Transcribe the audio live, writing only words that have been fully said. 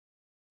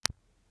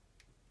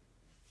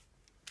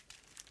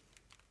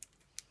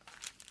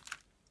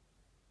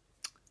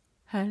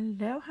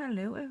Hello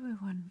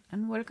everyone,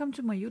 and welcome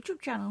to my YouTube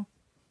channel.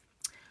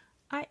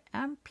 I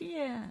am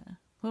Pia.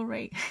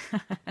 Hooray!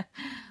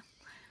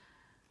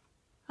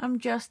 I'm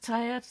just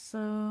tired,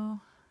 so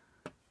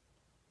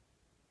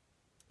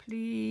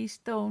please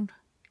don't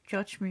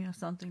judge me or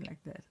something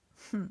like that.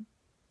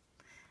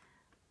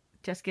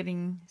 Just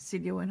getting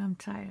silly when I'm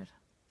tired.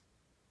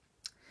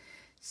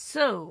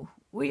 So,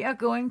 we are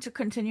going to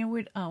continue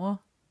with our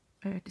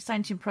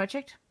design team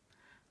project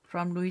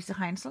from Luise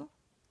Heinzl.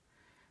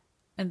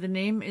 And the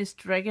name is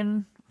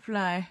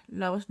Dragonfly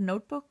Lover's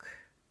Notebook.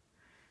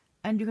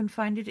 And you can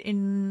find it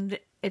in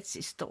the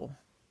Etsy store.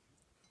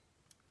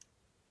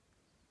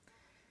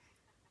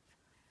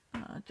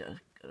 I just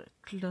gotta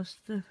close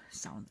the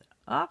sound.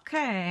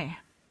 Okay,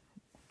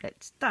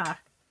 let's start.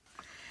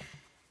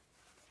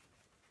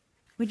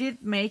 We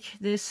did make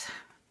this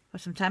for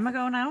some time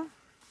ago now.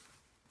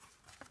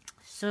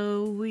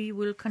 So we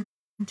will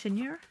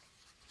continue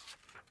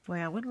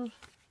where I will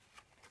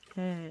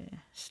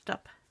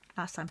stop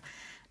last time.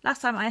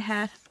 Last time I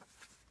had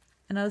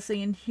another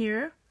thing in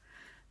here,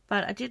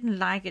 but I didn't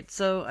like it,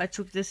 so I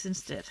took this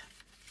instead.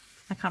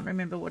 I can't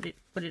remember what it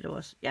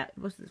was. Yeah, it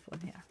was this one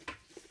here.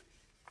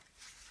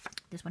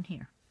 This one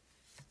here.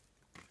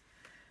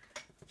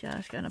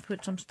 Just gonna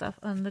put some stuff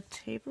on the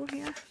table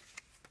here.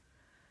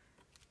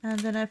 And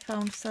then I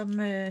found some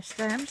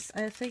stamps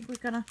I think we're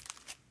gonna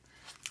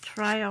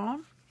try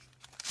on.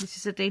 This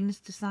is a Danish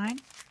design.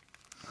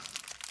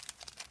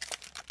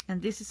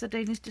 And this is a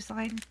Danish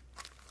design.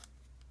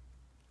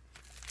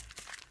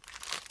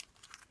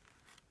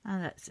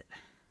 And that's it.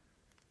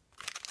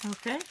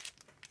 Okay.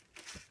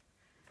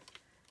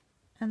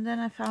 And then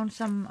I found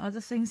some other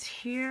things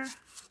here.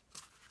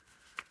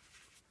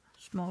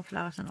 Small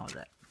flowers and all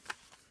that.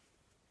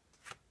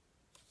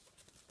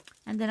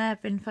 And then I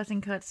have been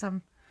fussing cut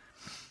some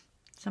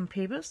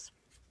papers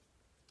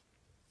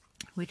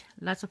with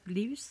lots of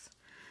leaves.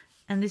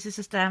 And this is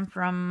a stamp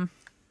from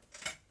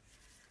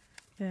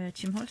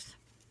Palhs.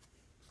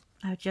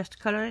 I just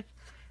colored it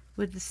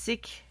with the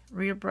thick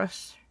real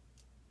brush.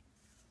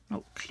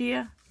 No,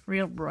 clear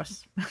real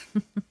brush.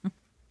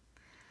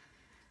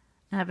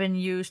 I've been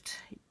used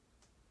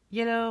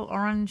yellow,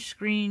 orange,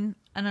 green,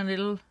 and a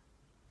little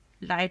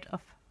light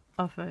of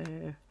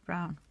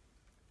brown.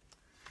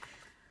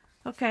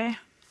 Okay,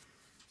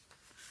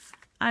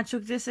 I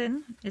took this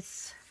in.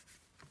 It's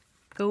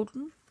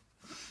golden.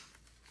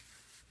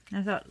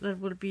 I thought that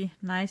would be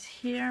nice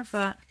here,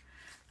 but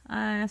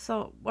I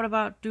thought, what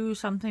about do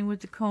something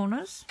with the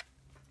corners?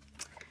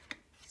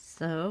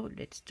 So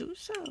let's do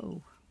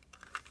so.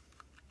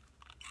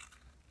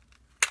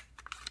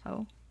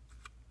 Oh.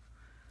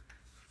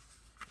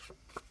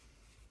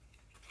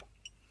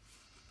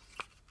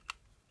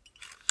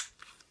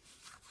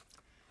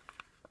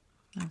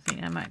 I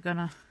think I might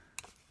gonna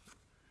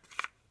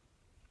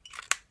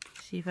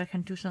see if I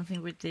can do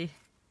something with the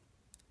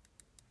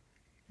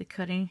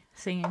cutting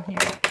thing in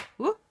here.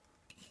 Whoop!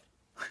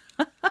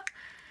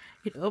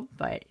 It opened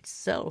by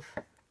itself.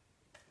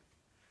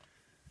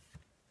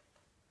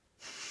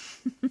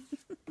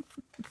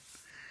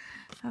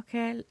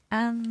 Okay,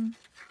 and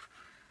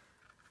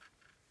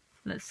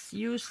let's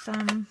use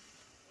some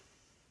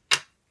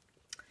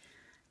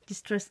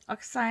Distress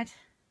Oxide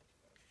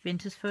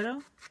vintage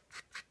photo.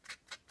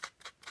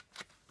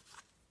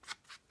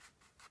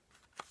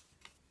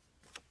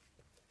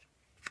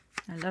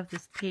 I love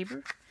this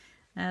paper.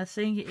 I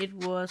think it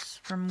was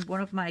from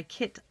one of my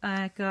kit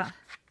I got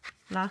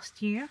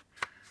last year.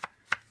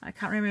 I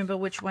can't remember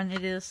which one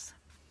it is.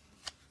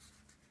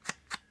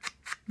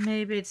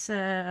 Maybe it's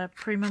a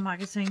Prima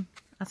Marketing.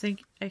 I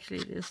think actually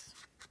it is.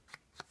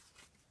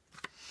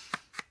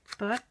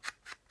 But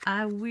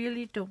I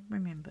really don't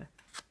remember.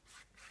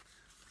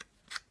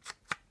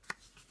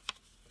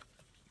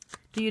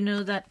 Do you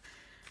know that?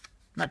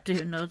 Not do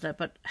you know that,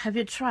 but have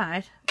you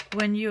tried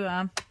when you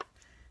are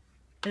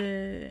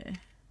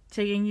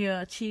taking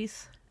your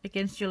teeth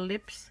against your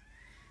lips,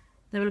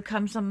 there will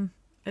come some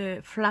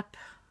flap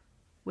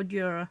with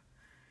your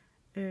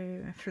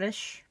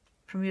flesh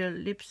from your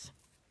lips,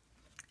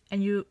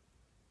 and you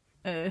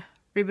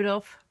rip it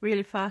off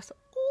really fast.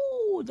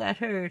 Oh, that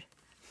hurt.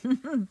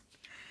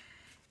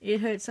 It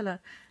hurts a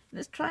lot.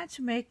 Let's try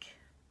to make...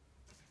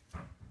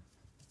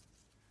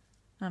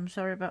 I'm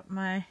sorry about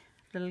my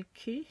little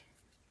key.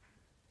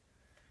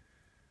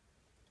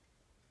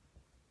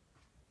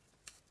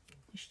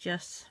 It's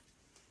just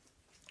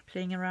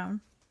playing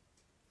around,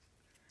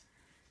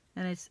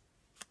 and it's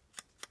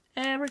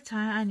every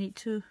time I need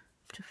to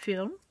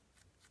film,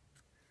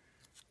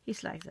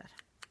 he's like that.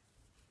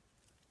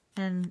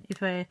 And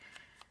if I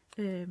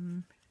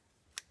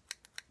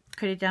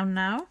cut it down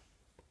now,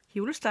 he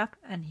will stop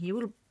and he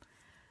will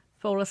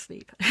fall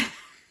asleep.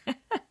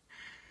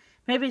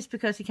 Maybe it's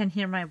because he can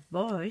hear my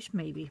voice,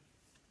 maybe.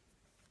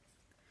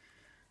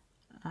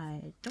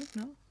 I don't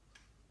know.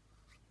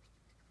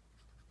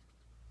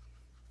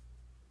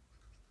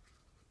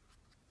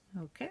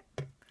 Okay,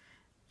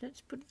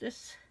 let's put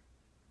this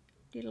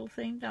little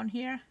thing down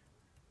here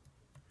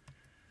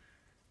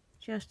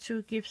just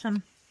to give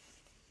some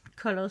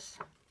colors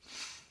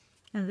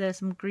And there's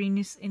some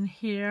greenies in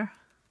here.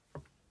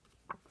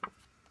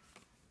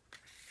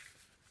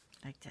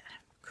 Like that.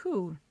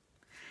 Cool.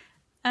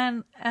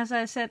 And as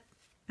I said,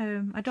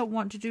 I don't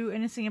want to do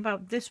anything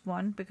about this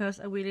one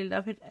because I really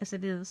love it as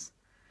it is.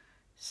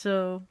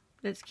 So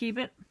let's keep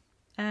it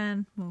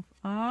and move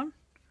on.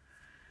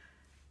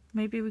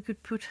 Maybe we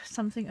could put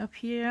something up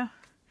here.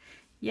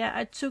 Yeah,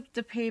 I took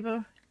the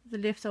paper, the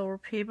leftover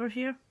paper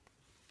here,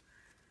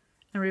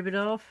 and rip it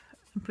off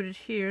and put it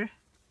here.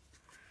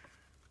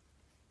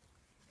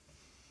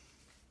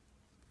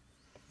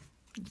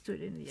 Let's do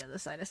it in the other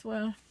side as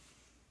well.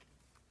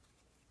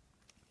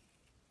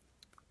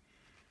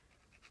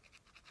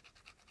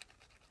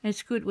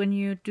 It's good when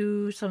you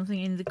do something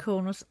in the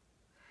corners,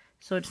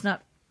 so it's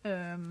not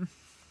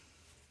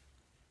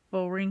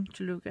boring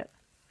to look at.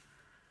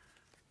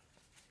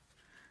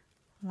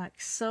 Like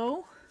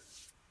so.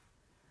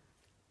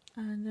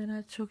 And then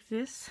I took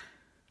this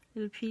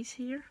little piece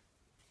here,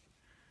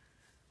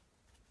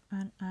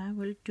 and I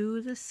will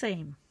do the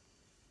same.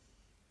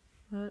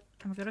 But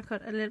I'm gonna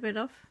cut a little bit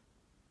off.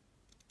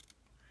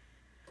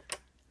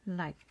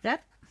 Like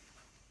that.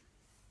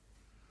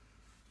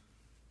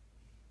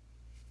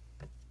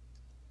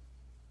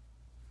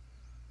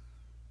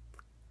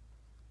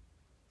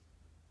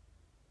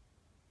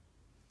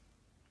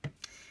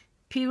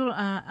 People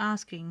are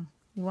asking,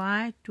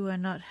 why do I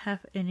not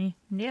have any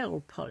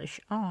nail polish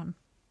on?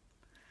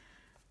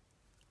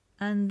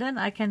 And then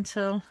I can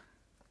tell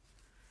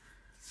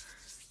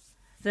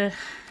that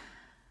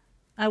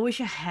I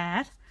wish I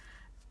had,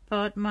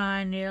 but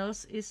my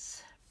nails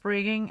is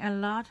breaking a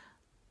lot,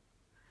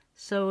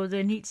 so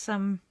they need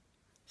some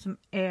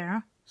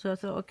air. So I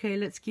thought, okay,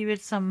 let's give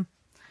it some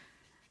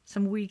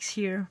weeks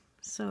here.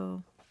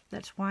 So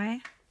that's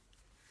why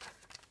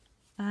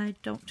I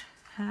don't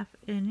have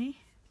any.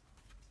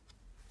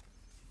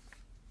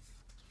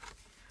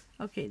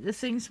 Okay, the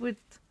things with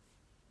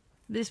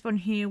this one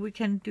here we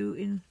can do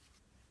in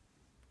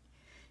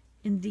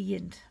the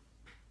end.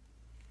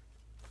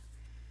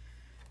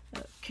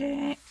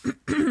 Okay,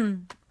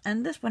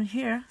 and this one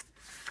here,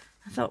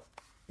 I thought,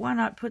 why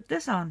not put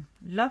this on?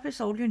 Love is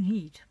all you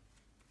need.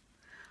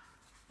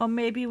 Or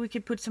maybe we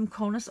could put some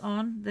corners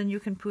on, then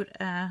you can put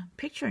a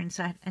picture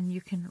inside and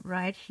you can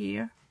write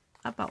here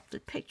about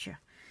the picture.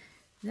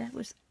 That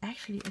was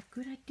actually a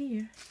good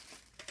idea.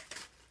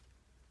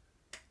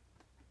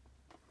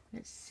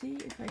 Let's see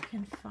if I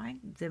can find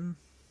them.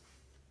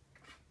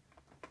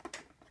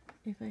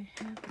 If I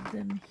have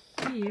them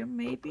here,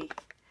 maybe.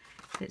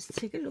 Let's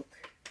take a look.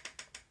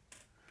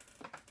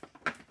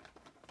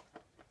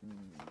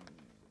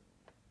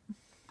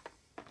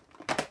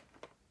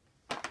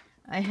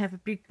 I have a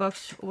big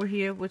box over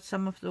here with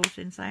some of those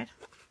inside.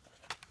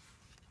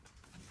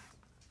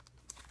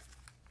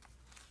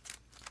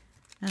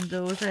 And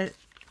those I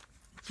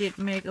did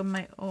make on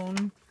my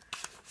own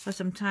for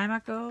some time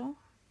ago.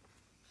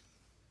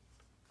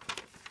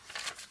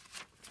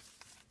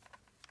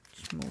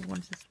 Small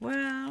ones as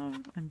well,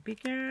 and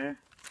bigger.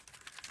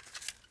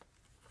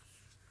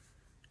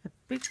 A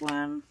big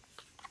one.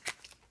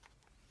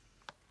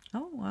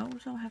 Oh, I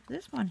also have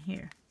this one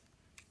here.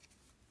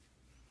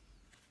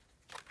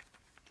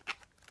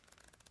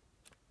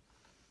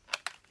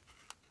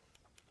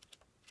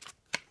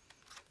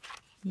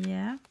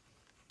 Yeah,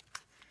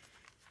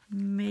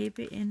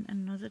 maybe in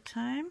another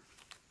time.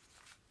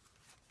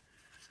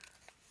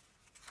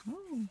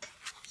 Oh,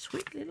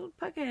 sweet little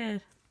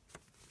pocket.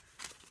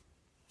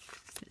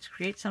 Let's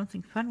create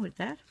something fun with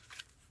that.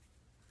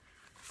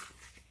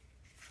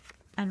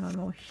 And one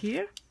more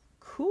here.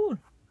 Cool.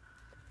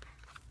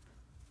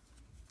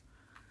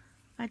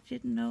 I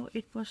didn't know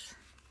it was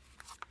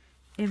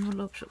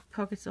envelopes or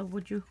pockets, or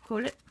what you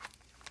call it.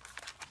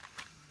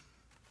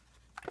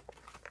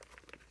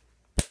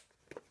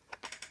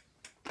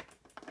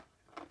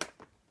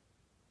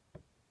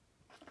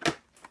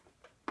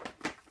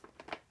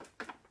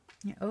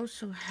 I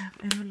also have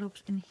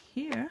envelopes in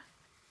here.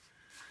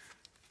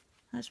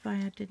 That's why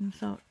I didn't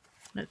thought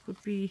that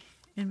could be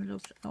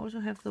envelopes. I also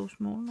have those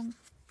small ones.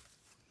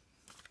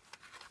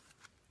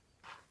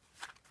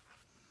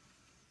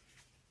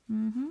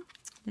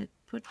 Let's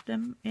put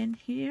them in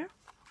here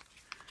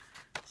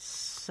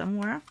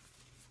somewhere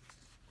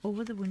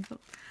over the window.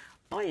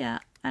 Oh yeah,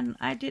 and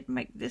I did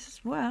make this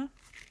as well.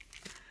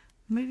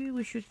 Maybe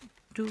we should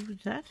do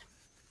that.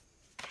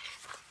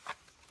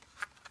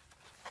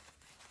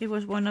 It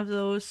was one of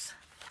those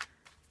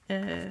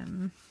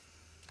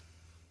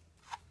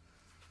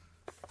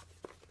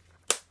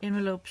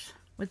envelopes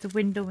with the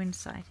window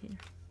inside here.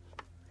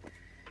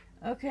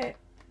 Okay,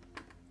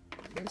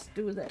 let's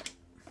do that.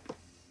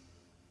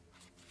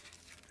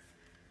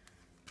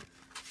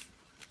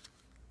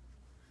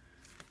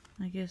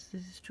 I guess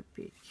this is too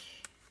big.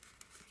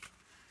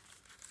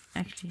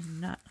 Actually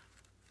not.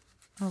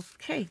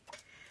 Okay,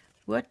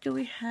 what do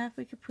we have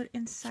we could put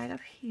inside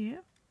of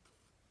here?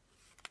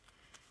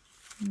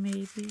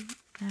 Maybe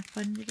a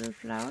fun little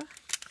flower.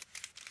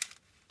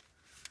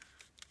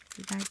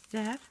 Like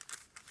that.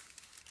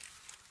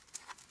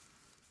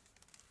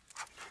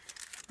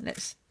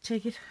 Let's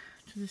take it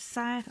to the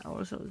side,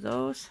 also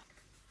those.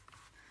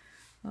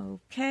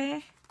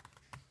 Okay.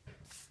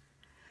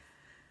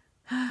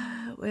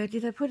 Where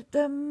did I put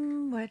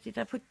them? Where did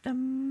I put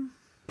them?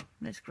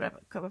 Let's grab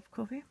a cup of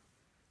coffee.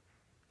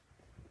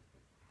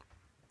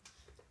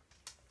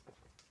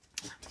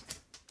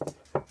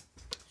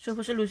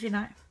 Så Lucy,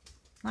 nej.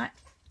 Nej.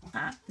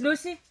 Ah,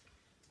 Lucy,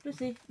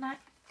 nej.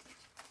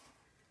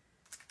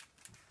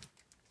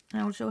 I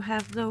also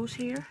have those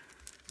here.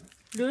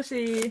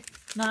 Lucy,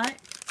 nej.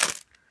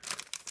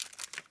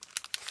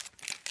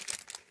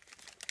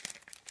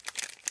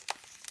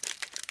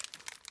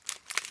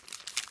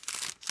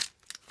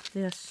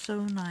 They are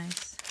so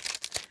nice.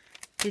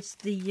 It's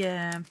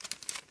the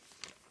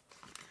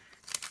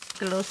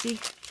glossy,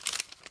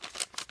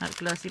 not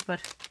glossy,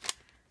 but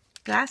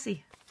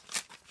glassy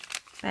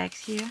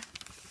bags here.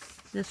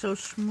 They're so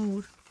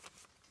smooth.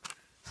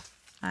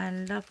 I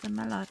love them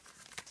a lot.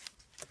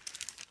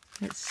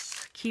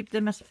 Let's keep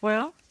them as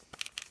well.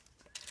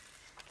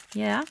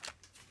 Yeah.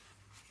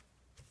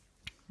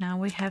 Now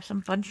we have some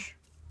bunch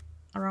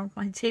around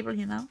my table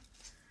here now.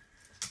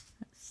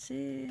 Let's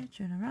see.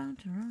 Turn around,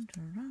 turn around,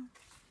 turn around.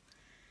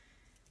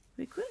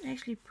 We could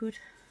actually put...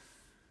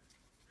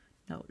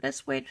 No,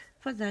 let's wait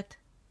for that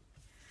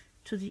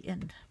to the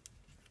end.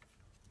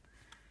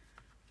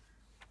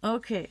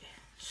 Okay,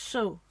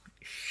 so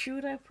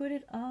should I put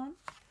it on?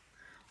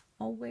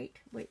 Oh, wait.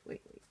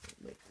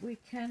 We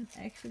can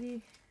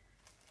actually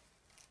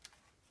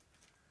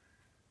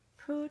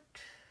put...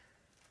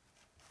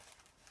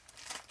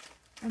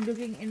 I'm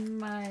looking in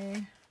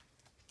my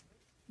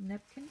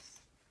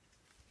napkins.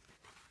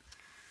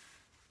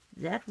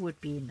 That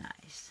would be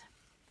nice.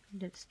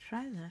 Let's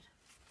try that.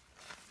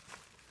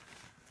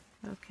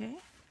 Okay.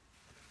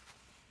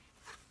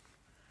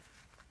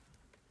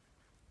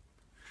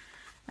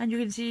 And you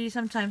can see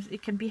sometimes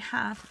it can be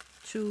hard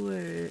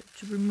to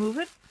remove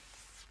it.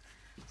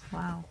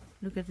 Wow,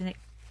 look at the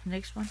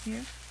next one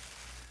here.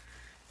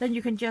 Then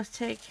you can just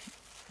take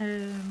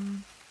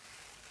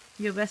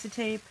your Vasi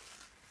tape,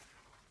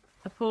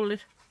 pull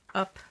it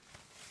up.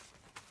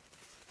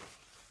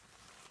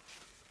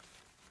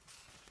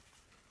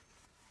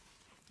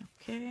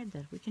 Okay,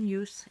 that we can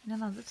use in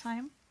another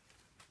time.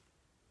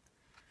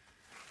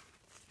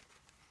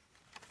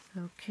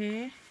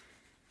 Okay,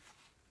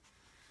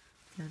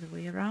 the other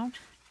way around.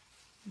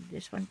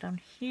 This one down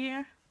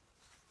here.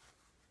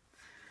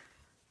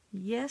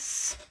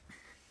 Yes.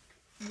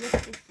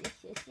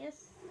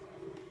 Yes.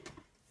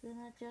 Then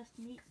I just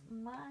need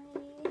my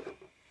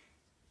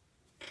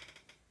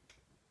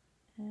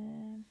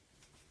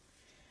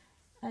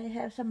I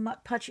have some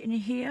Mod Podge in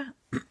here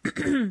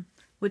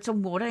with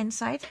some water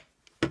inside.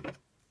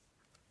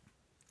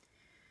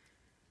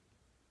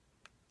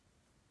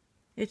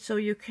 It's so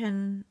you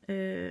can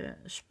you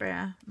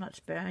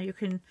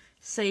can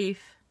save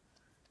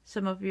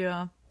some of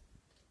your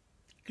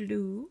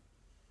glue.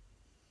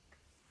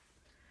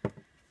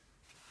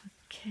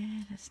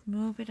 Okay, let's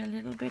move it a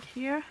little bit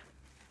here.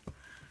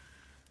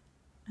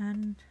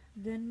 And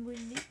then we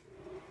need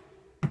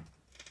a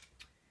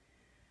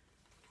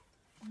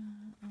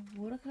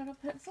watercolor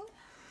pencil.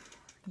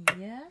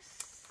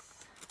 Yes.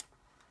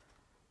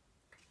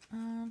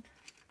 And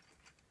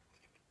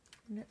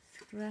let's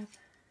grab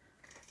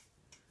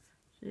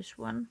this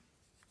one.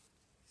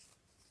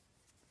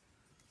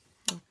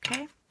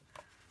 Okay.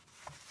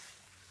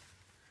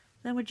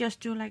 Then we just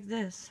do like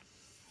this.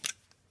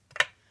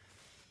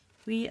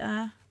 We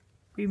are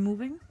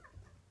removing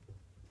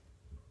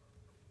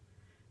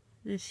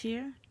this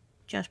here.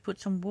 Just put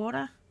some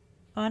water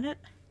on it.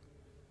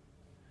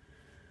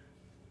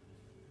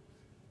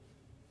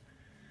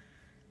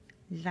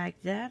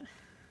 Like that.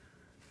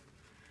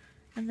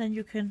 And then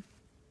you can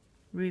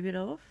rip it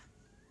off.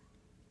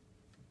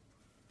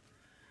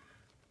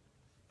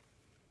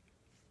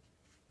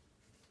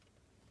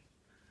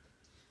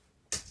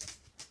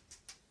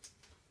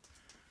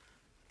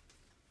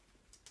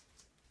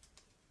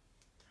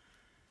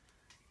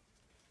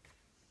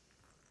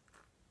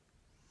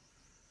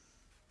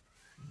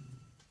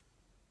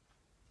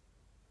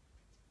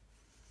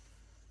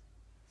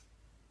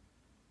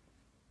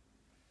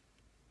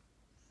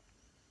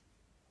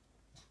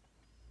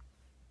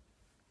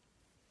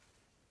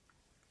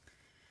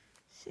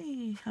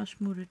 See how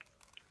smooth it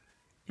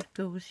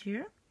goes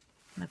here.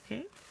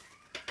 Okay.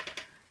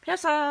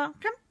 Pjasa,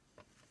 come.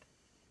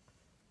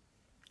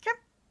 Come.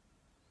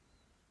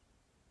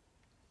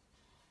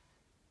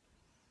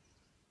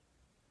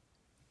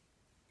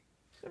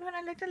 Skal du have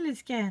en lille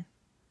scan?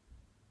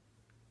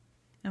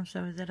 I'm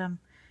sorry that I'm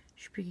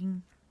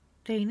speaking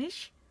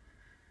Danish,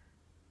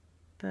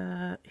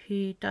 but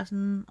he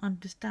doesn't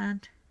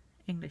understand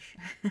English.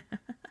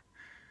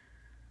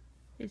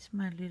 It's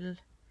my little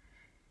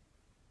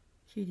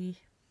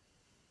kitty,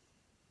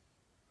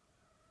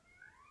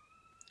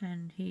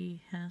 and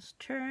he has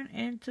turned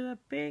into a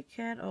big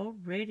cat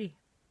already.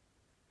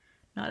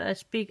 Not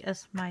as big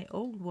as my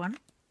old one,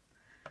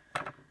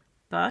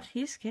 but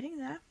he's getting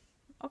there.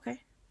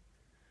 Okay,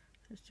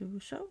 let's do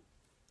so.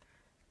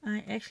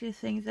 I actually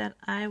think that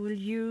I will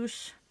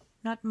use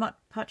not Mod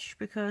Podge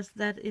because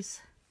that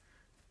is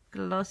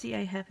glossy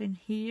I have in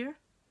here.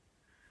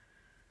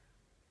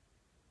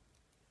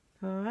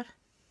 But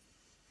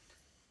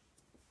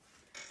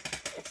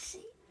let's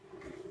see.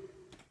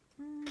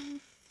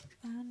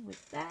 And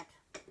with that,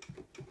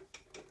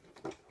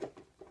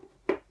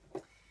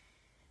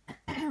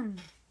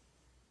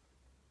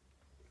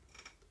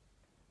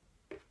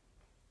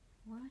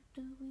 what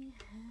do we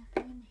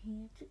have in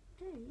here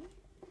today?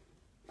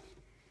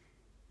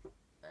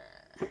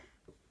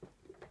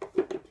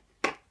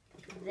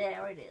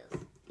 There it is.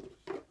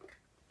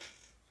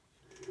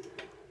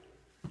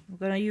 I'm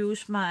gonna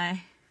use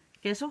my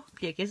clear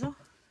gesso.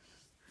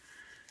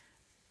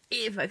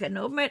 If I can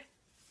open it.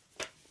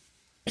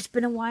 It's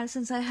been a while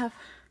since I have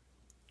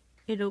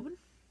it open.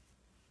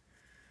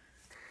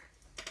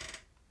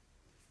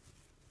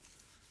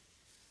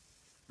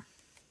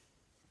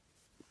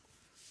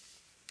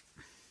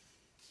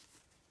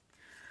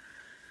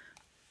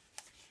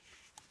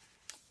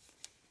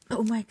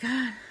 Oh my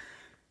god.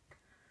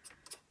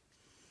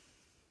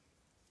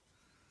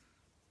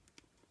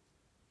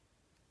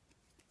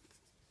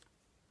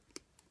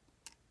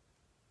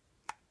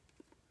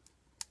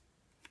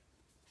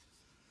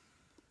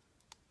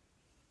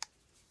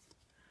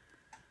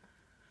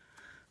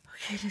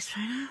 Okay, let's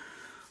try now.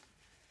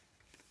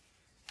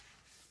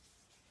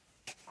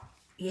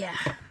 Yeah,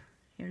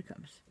 here it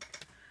comes.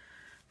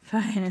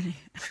 Finally.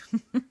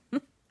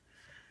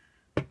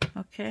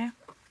 Okay.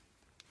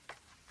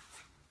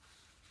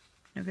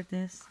 Look at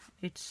this.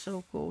 It's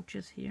so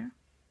gorgeous here.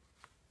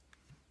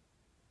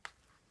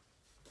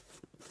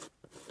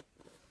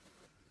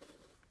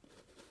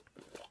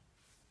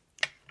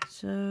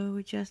 So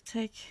we just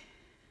take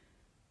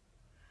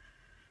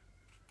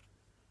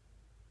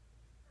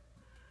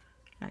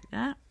like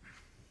that.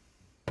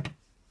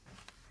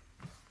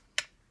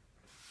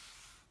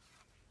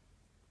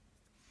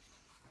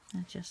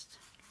 And just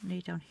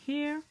lay down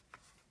here.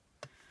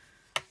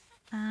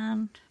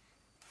 And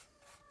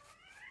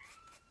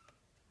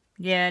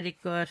yeah, det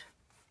er godt.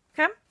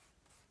 Kom.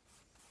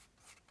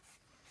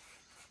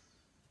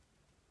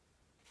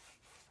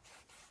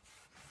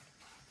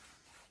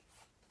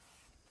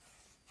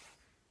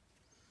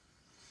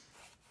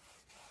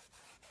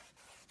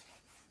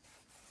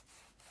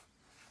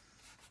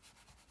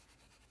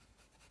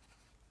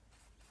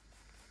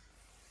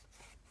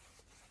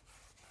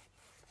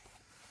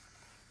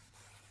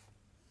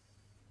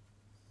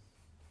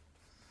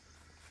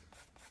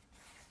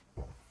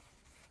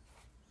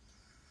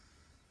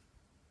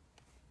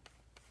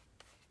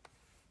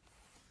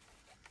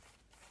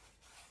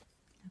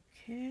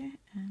 Okay,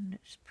 and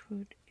let's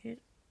put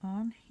it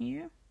on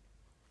here.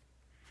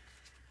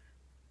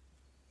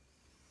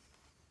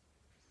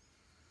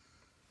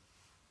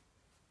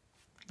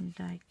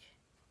 Like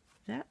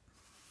that.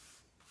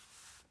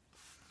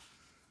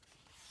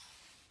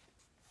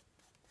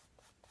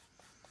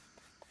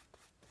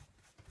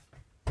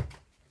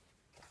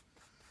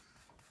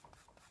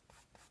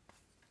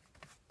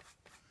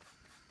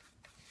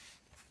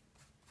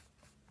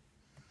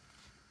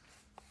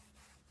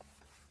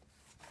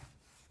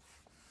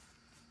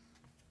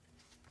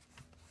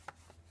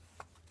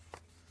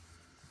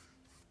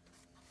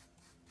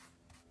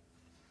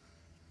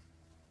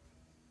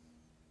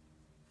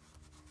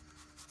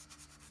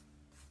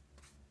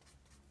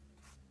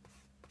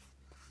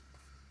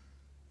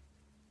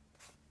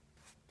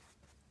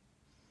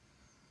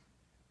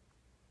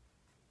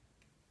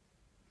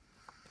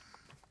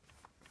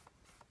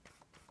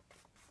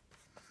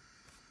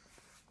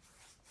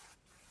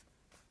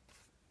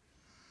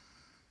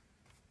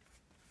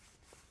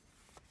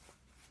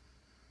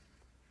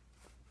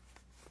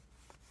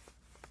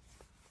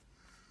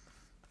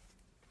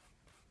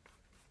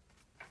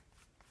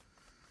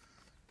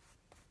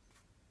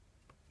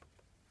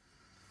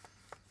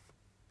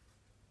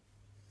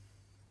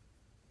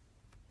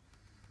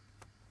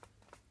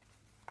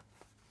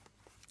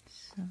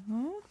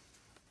 So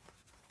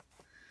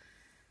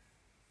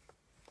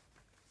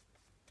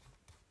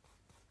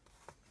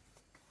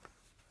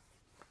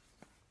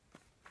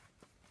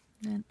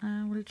then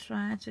I will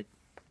try to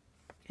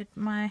get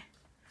my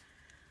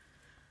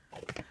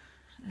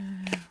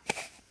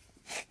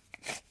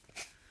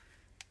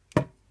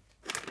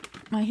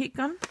my heat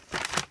gun.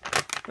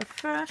 But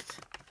first,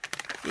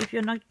 if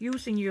you're not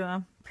using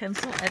your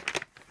pencil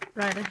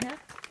right ahead,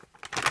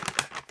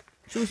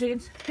 2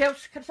 seconds.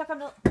 Palhs, kan du så komme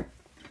ned?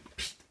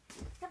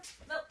 Kom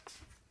ned.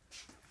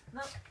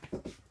 Ned.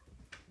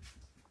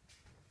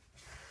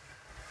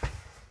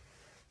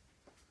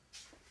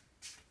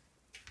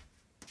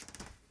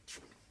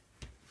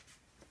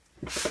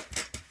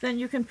 Then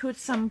you can put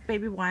some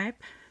baby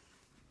wipe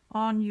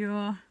on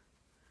your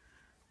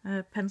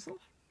pencil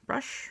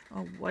brush,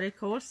 or what it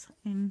calls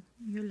in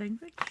your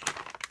language,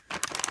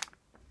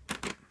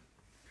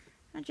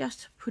 and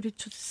just put it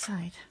to the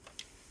side.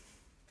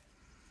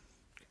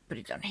 Put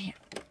it down here,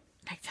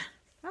 like that.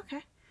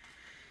 Okay.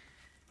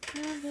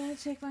 And then I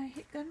take my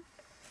heat gun.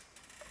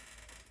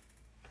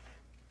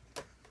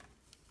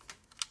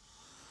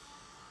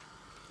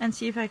 And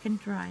see if I can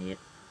dry it.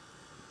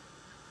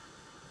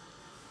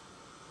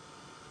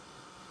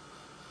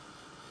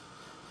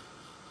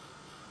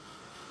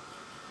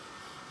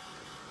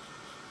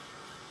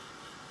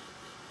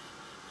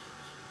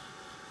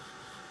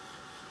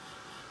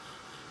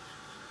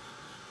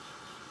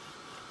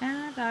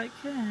 I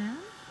can.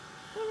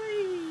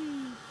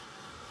 Hooray!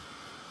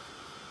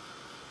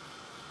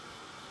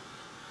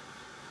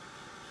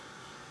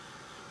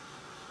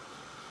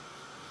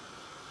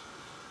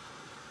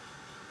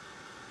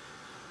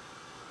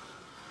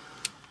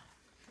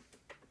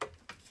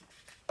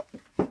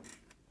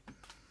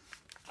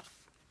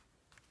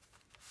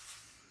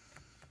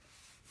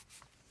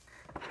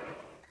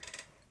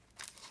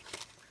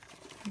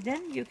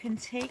 Then you can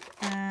take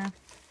a,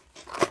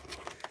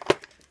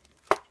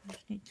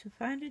 just need to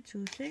find it,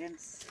 2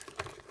 seconds.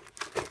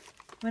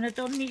 When I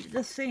don't need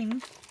the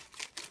thing,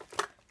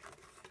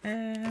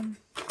 then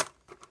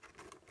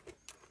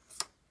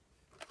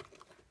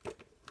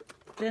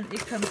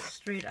it comes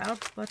straight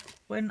out, but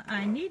when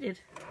I need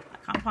it, I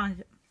can't find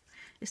it.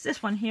 It's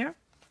this one here.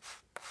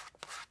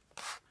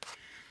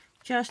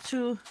 Just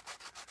to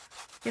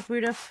get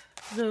rid of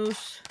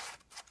those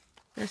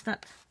that's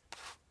not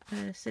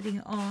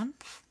sitting on.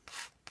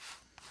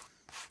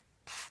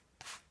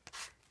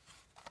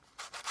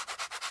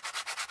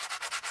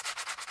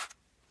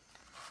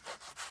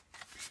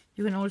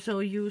 You can also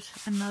use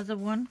another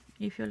one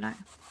if you like.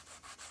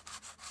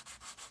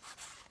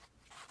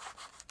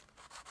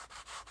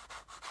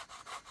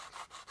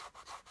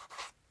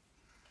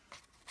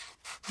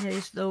 There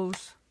is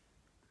those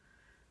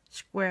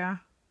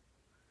square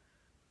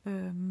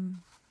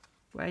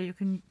where you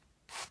can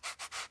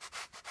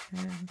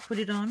put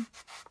it on.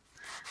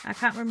 I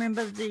can't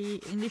remember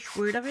the English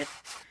word of it,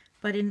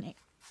 but in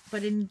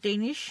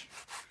Danish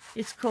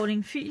it's called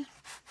en fil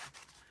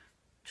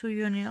to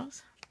your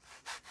nails.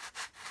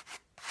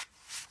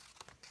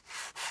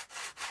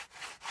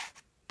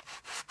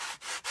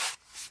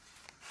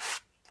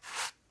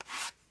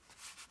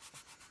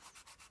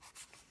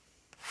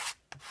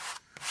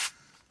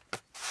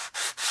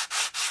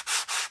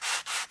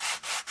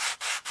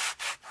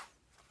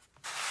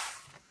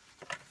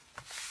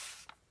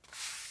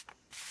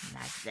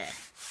 Like that.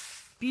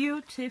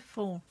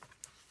 Beautiful.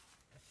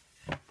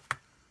 I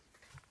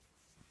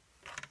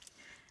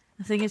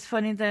think it's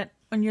funny that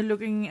when you're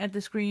looking at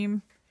the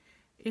screen,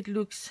 it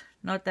looks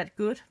not that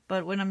good,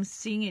 but when I'm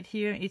seeing it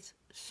here, it's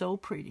so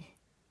pretty.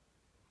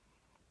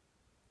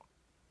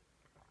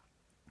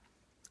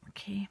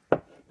 Okay,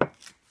 you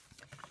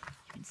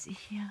can see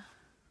here.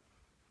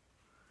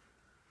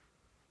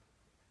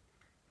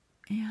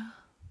 Yeah,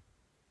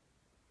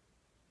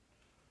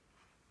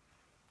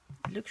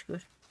 it looks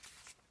good.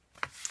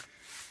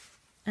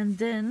 And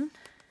then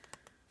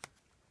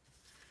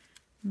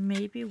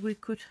maybe we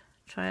could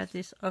try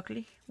this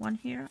ugly one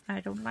here.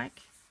 I don't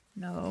like.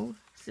 No,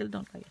 still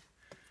don't like it.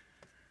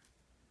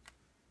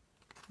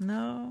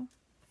 No.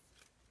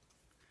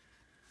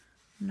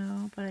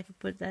 No, but I could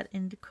put that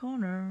in the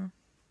corner.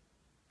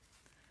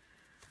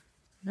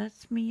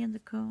 That's me in the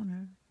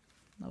corner.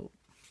 No.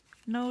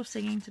 No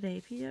singing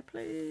today, Pia,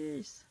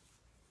 please.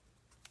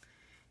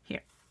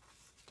 Here.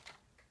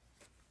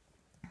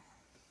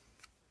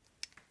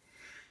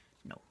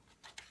 No,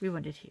 we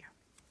want it here.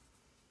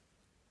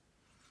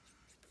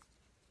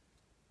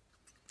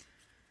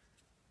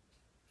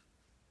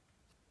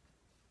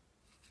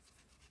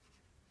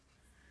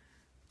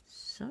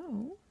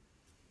 So,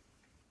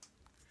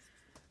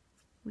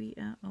 we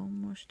are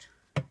almost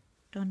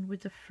done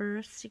with the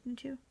first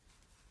signature.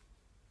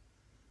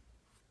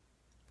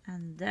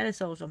 And that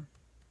is awesome.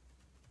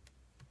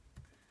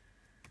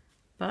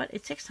 But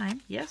it takes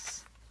time,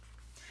 yes.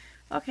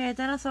 Okay,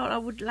 then I thought I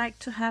would like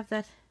to have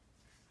that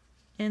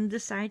in the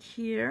side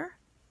here.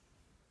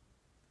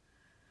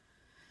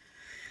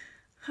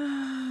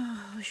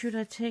 Should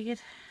I take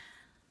it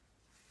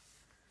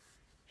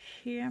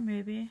here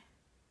maybe?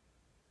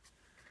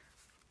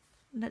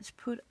 Let's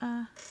put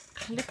a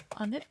clip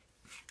on it.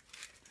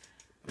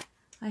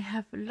 I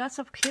have lots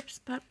of clips,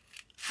 but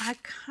I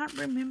can't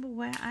remember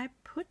where I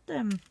put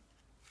them.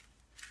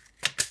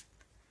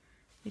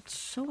 It's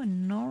so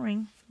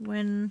annoying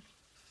when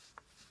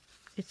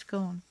it's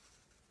gone.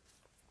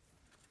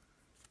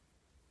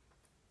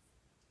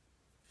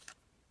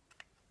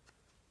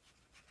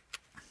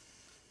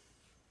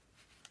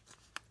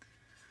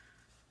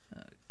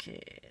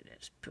 Okay,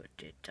 let's put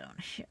it down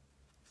here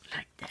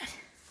like that.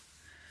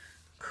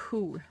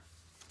 Cool.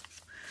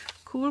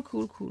 Cool,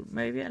 cool, cool.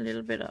 Maybe a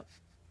little bit up.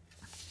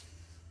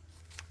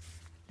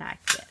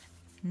 Like that.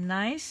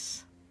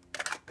 Nice.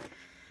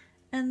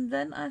 And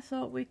then I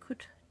thought we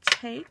could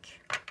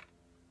take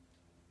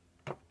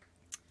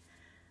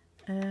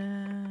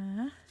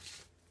I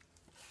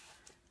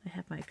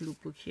have my glue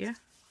book here.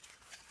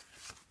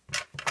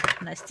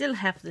 And I still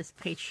have this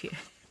page here.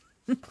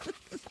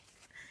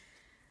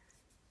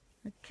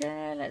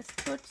 Okay, let's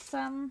put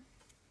some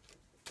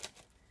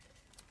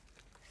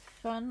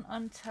fun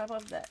on top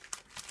of that.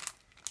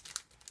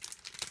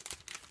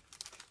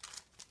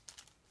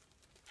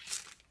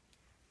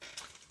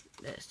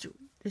 Let's do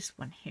this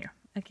one here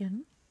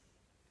again.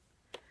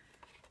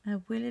 I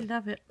really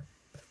love it.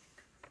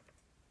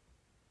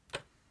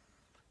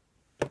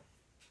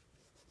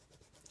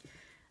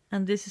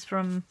 And this is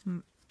from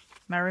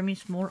Maremy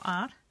Small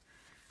Art.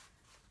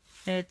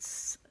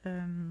 It's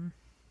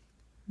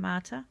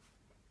Marta.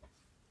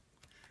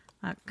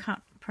 I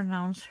can't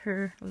pronounce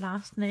her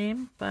last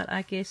name, but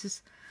I guess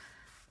it's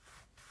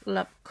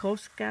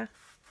Lapkowska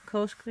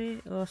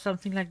or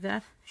something like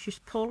that. She's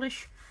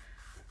Polish,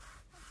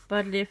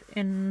 but live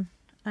in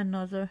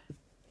another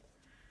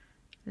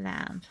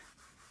land.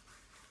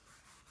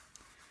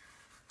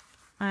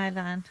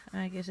 Island,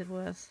 I guess it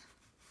was.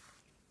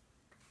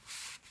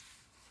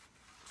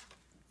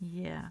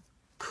 Yeah.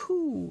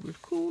 Cool,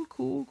 cool,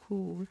 cool,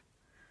 cool.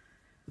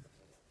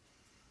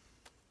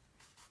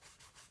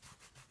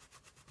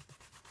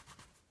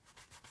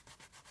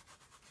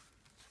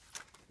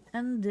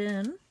 And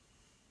then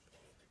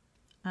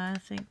I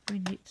think we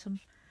need some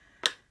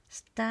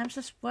stamps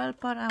as well,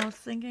 but I was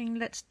thinking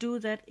let's do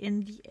that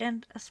in the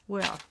end as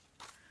well.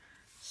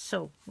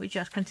 So we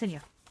just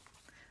continue.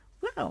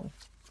 Well,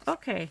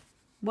 okay.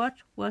 What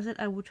was it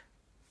I would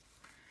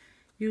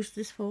use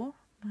this for?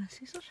 My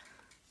scissors.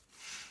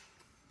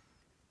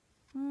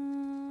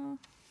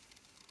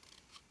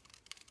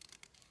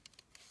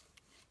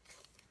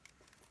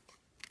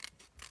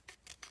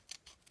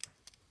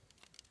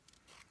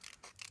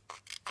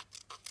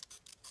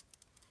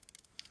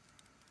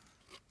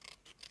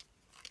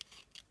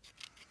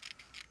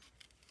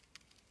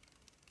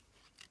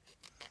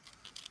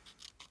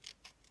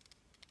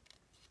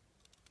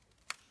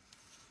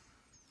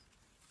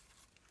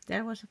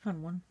 That was a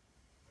fun one.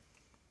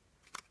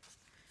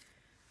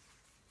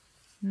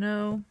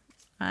 No,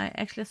 I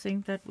actually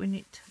think that we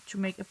need to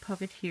make a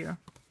pocket here.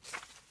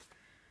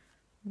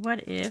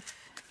 What if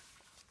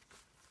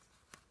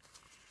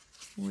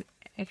we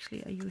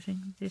actually are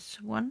using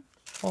this one,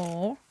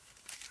 or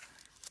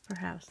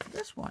perhaps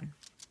this one?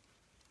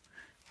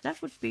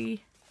 That would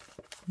be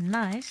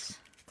nice.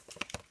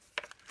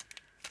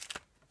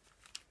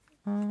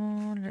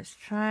 Oh, let's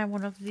try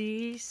one of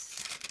these.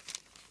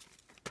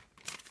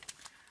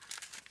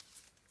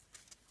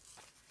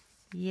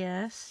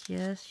 Yes,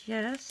 yes,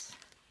 yes.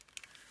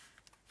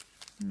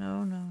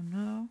 No, no,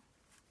 no.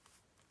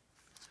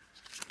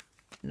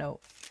 No.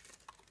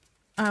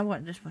 I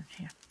want this one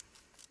here.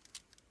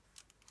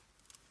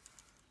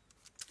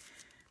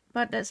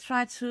 But let's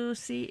try to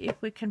see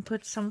if we can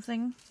put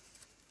something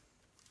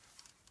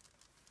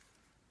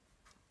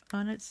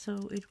on it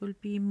so it will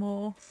be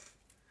more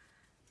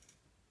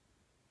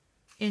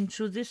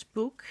into this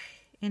book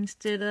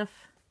instead of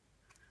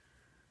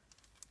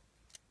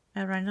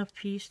a random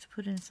piece to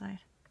put inside.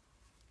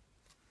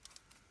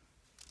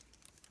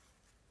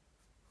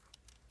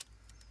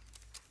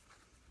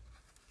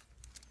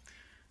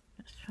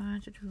 Let's try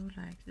to do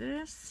like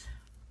this.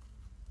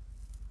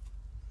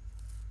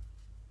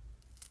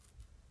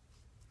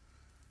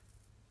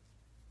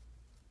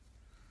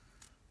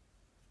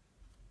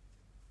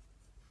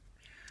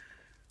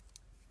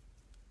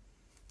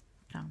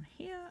 Down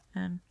here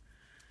and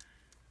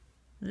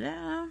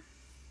there.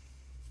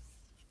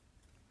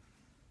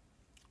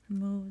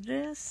 Remove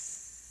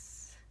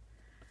this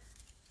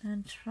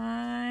and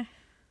try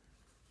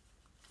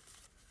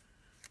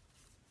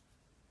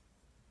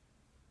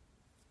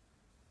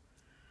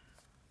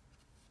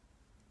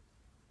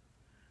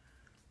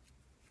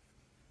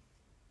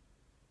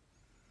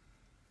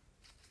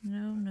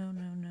no, no,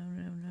 no, no,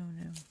 no, no,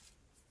 no.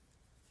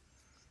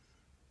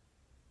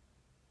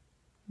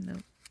 No.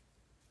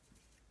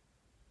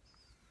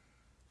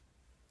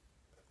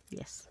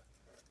 Yes.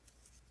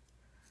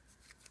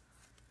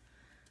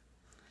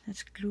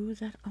 Let's glue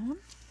that on.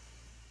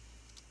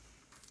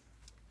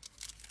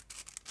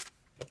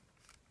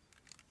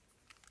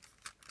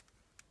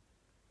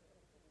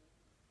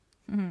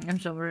 I'm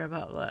sorry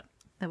about that.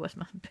 That was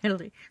my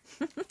belly.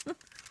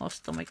 Or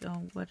stomach,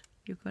 or what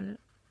you call it.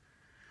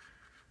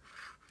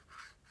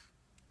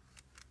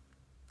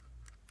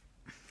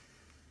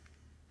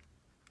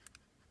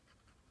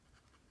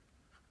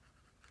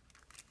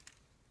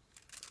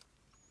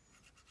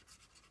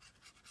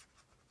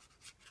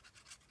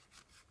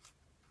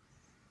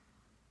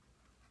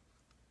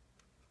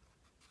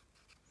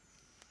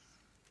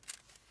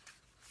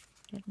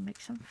 Let's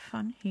make some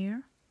fun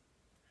here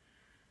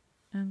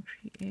and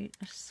create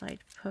a side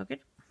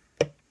pocket.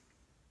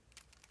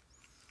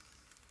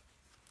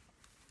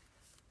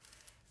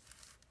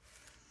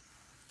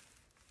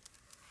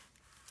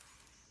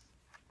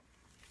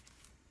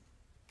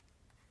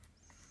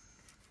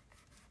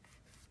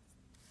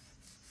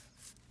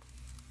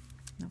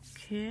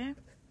 Okay.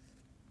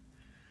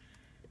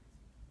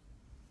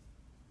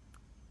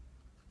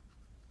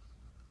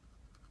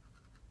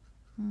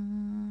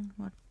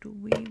 What do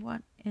we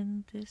want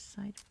in this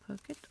side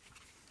pocket?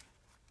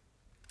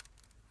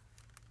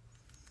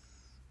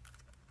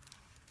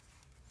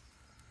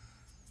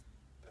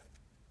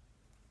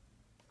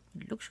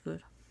 It looks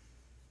good.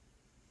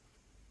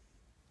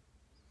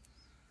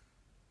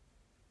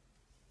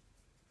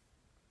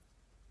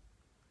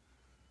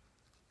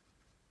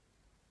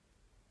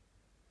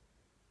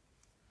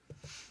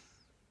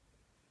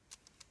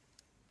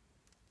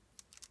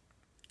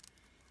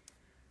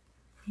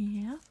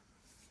 Yeah.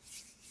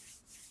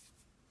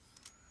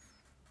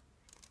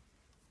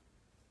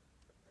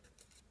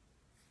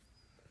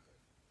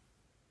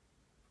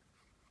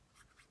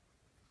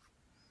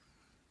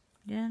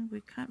 Then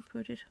we can't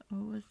put it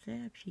over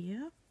there up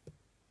here,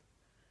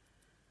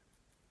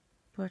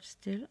 but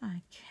still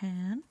I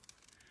can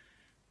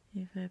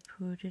if I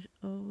put it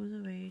all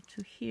the way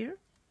to here.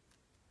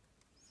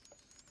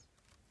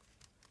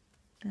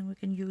 Then we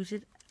can use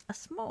it a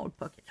small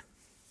pocket.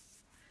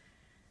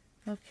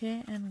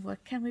 Okay, and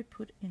what can we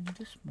put in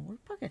the small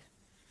pocket?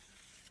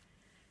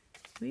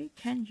 We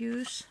can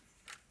use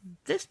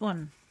this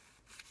one.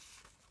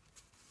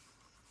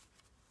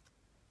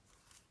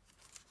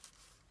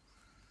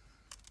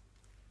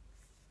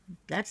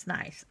 That's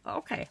nice.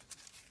 Okay,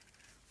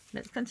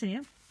 let's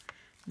continue.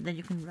 Then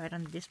you can write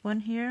on this one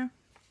here.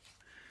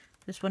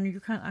 This one you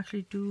can't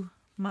actually do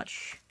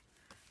much.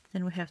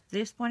 Then we have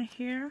this one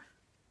here.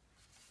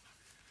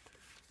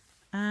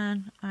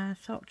 And I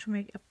thought to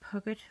make a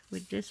pocket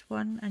with this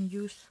one and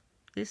use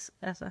this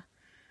as a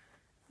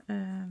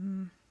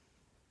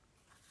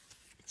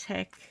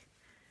tag.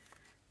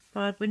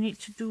 But we need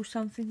to do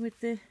something with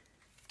the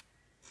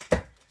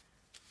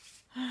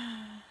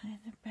in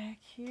the back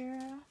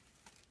here.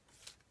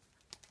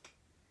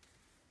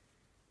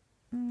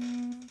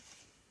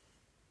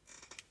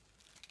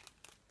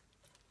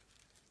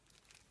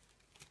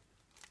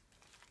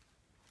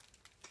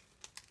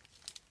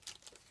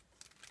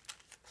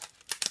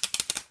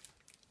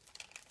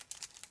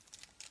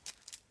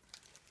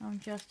 I'm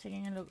just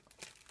taking a look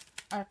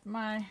at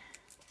my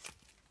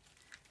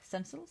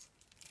stencils.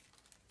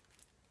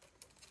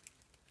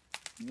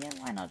 Yeah,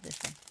 why not this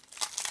one?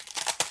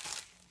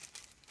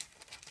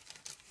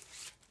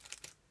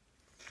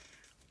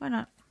 Why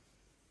not?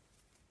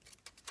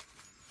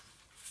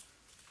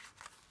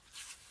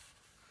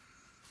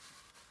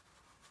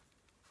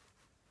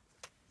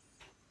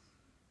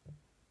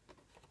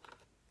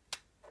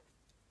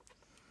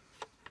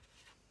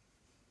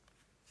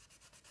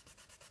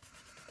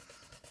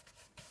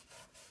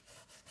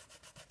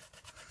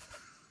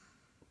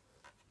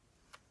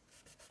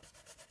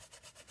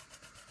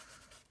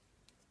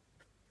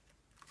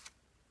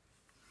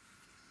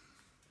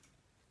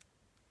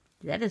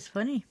 That is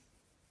funny.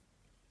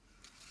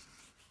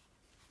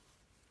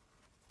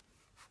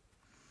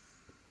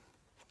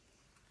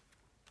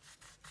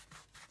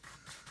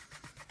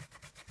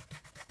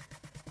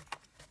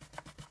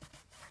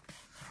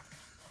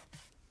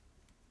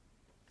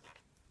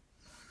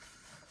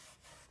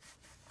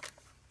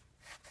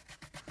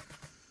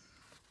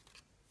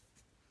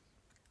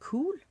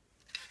 Cool.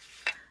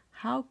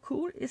 How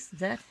cool is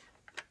that?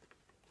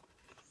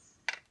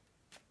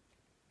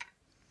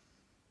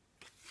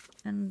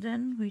 And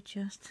then we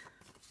just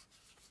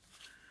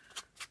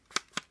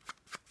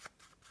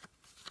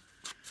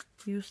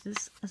use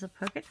this as a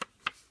pocket.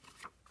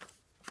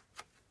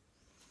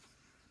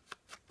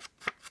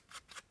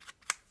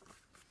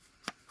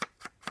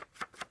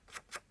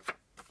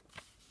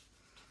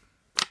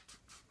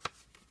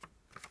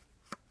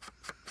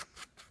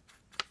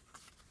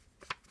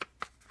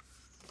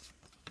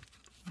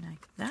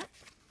 Like that.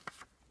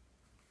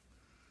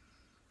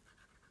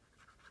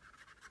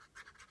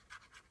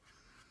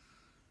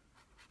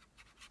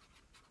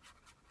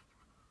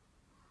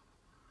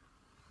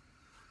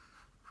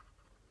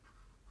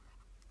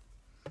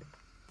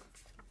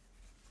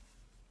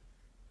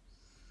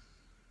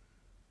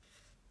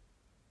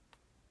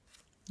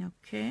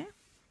 Okay,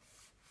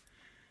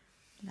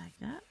 like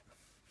that.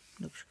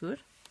 Looks good.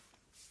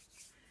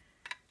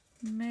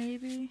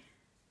 Maybe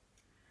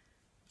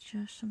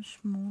just some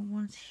small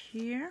ones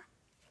here.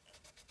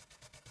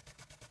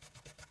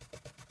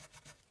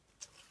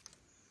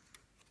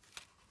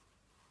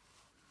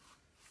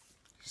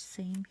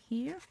 Same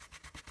here.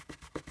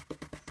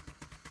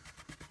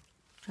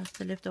 Just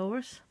the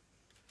leftovers.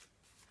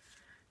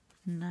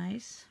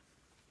 Nice.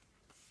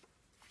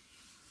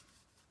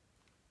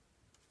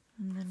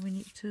 And then we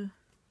need to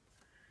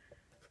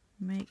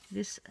make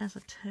this as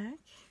a tag.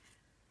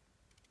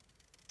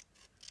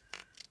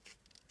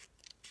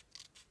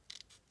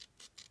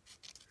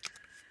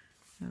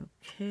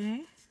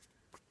 Okay.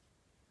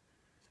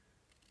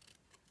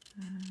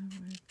 And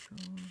we go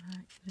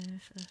like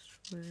this as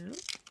well.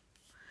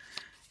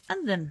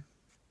 And then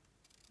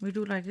we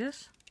do like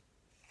this.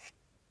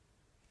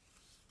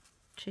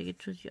 Take it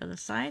to the other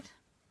side.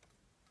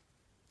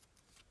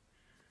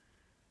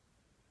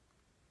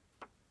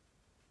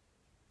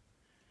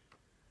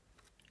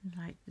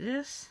 Like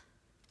this.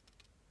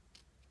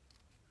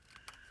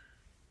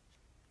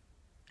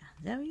 And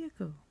there you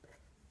go.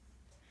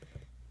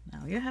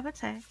 Now you have a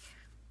tag.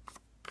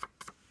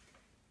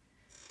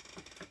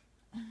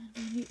 And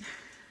we need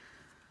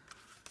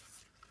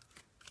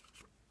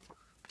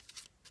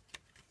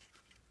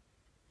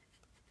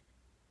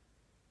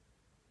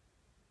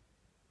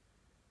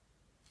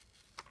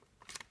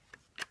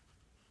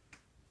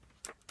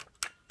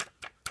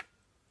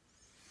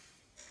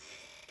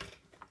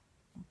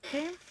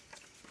okay.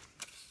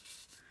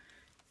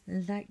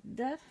 Like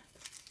that.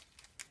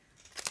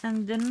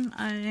 And then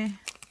I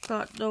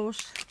got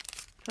those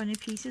 20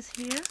 pieces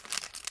here,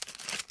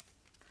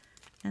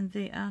 and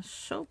they are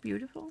so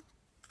beautiful.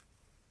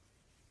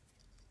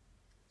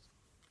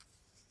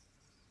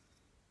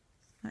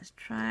 Let's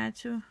try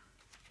to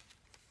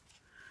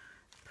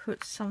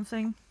put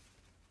something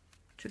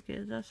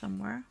together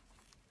somewhere.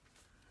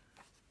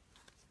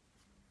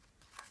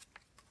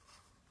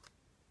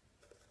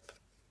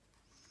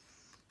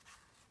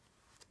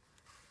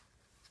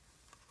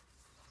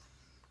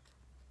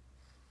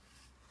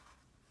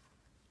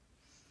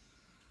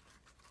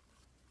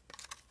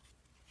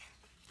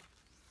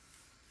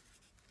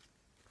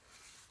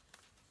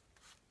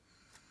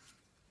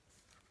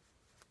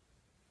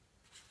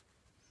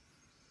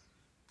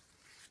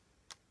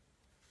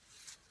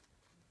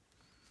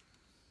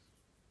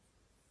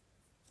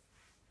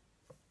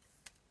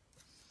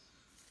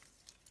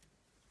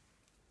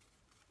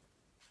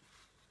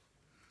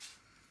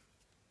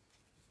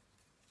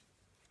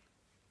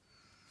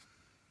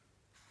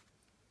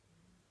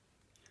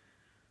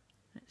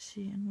 Let's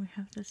see, and we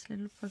have this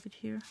little pocket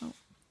here. Oh,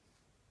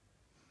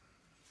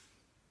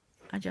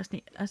 I just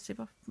need a sip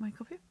of my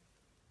coffee.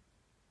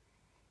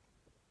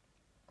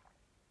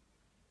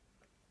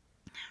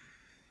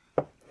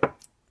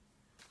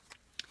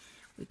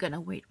 We're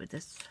gonna wait with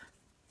this,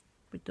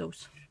 with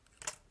those,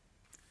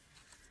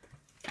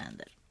 and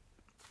then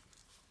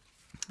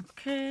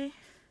okay.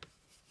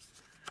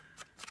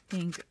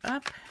 Ink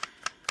up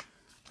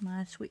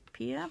my sweet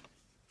pea.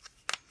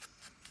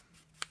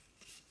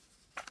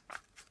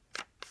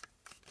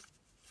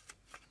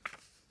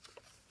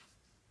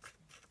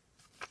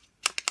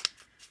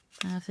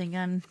 I think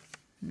I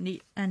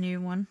need a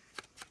new one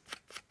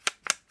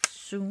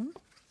soon.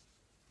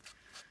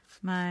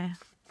 My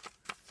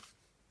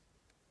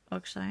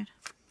oxide.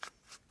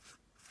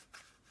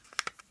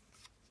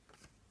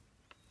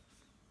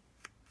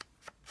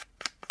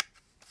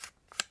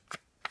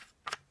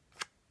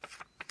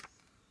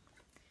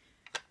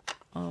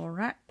 All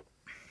right.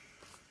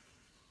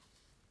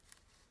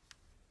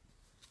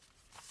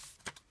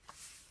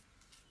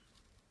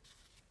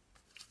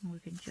 We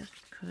can just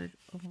cut it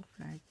off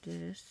like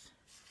this.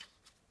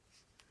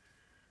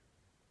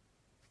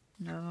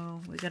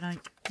 No, we're gonna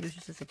use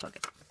this as a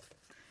pocket.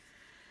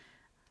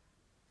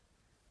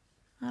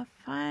 A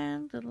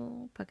fine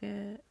little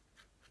pocket.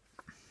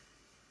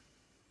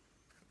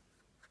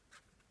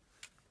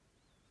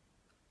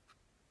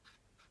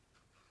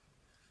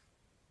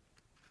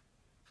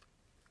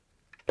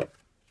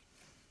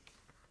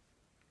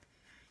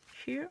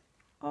 Here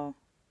or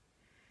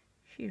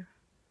here?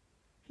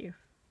 Here.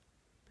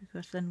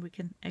 Because then we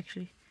can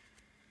actually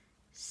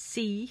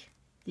see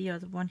the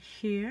other one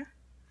here,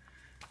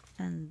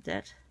 and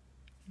that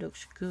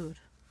looks good.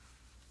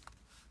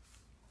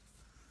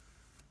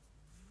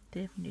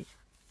 Definitely.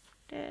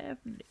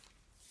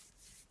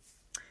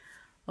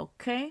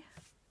 Okay.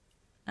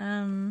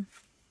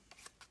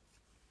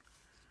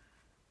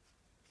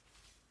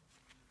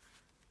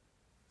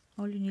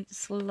 All you need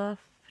is love.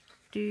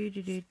 Do.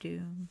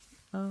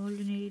 All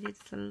you need is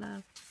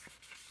love.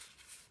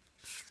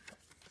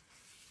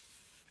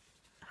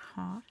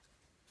 Heart.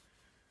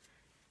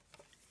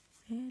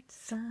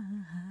 It's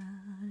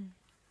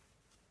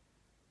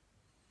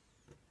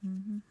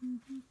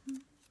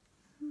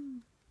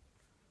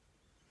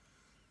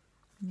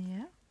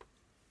yeah.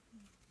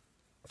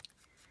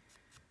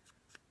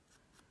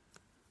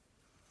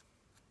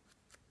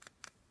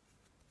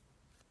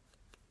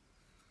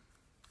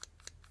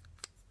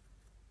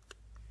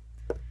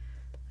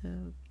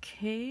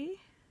 Okay.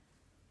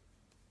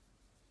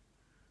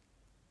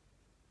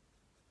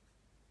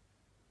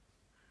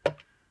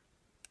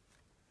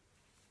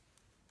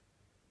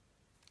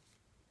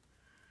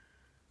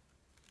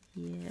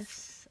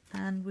 Yes,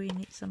 and we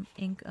need some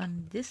ink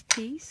on this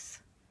piece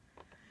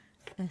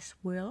as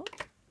well.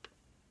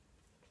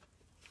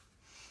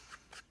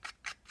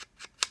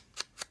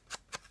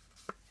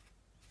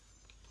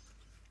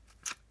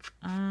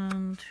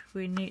 And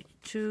we need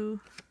to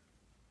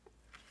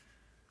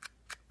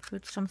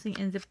put something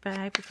in the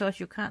bag because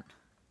you can't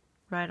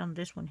write on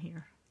this one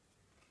here.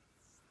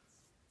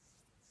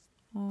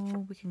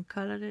 Oh, we can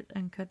color it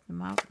and cut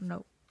them out.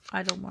 No,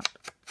 I don't want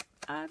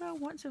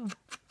to.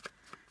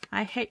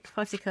 I hate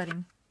fussy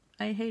cutting.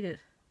 I hate it.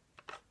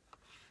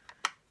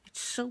 It's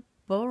so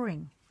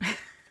boring.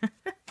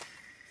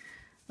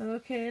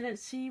 Okay,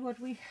 let's see what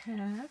we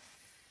have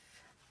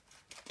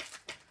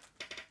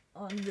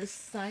on this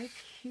side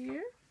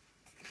here.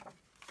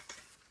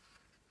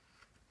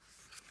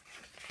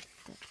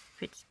 That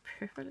fits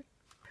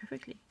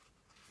perfectly.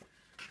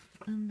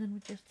 And then we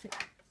just take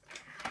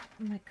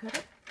my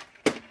cutter.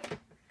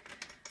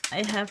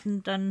 I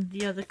haven't done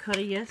the other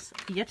cutter yet.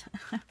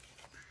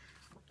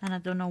 And I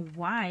don't know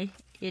why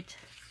it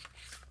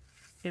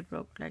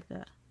broke like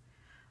that.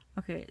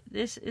 Okay,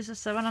 this is a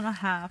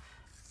 7.5.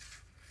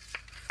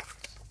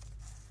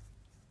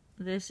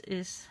 This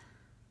is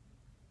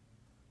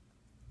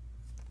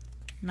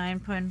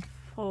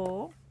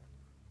 9.4.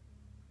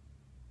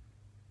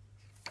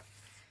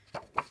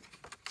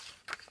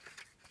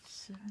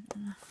 Seven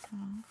and a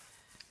half.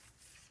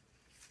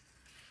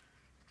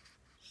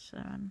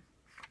 7.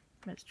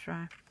 Let's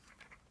try.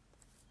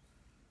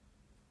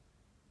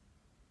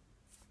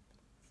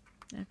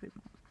 A bit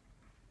more.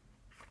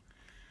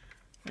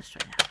 Let's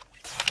try that.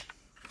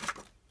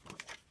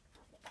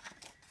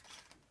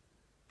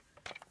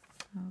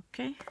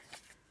 Okay.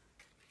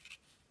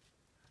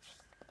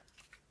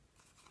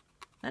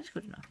 That's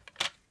good enough.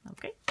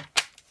 Okay.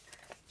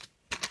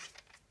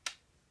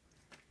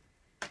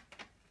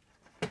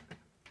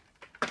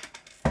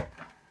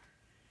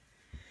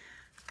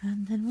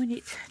 And then we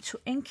need to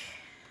ink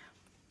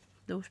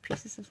those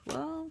pieces as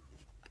well.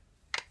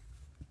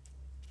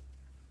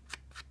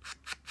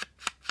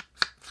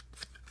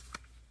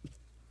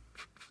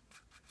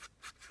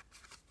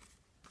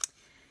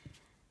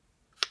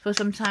 For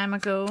some time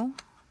ago,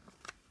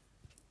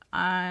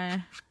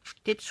 I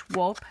did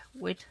swap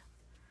with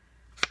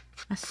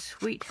a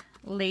sweet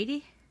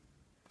lady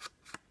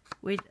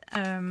with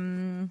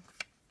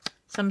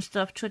some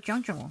stuff to a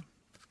junk journal.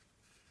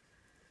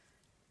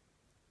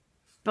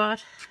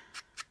 But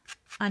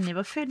I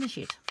never finished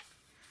it.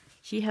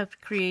 She have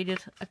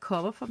created a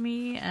cover for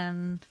me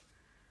and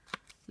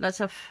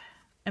lots of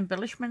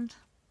embellishment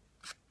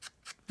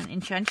and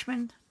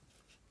enchantment.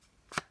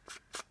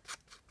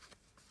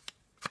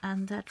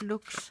 And that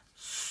looks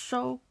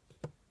so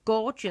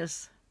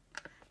gorgeous.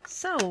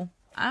 So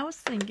I was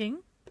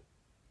thinking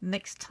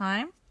next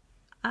time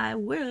I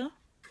will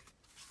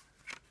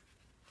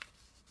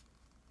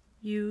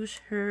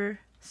use her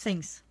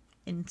things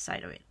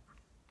inside of it.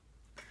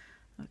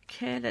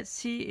 Okay, let's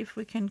see if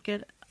we can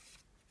get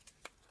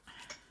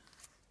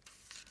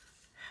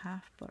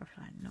half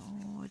butterfly.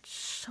 No, it's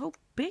so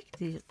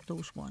big,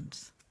 those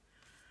ones.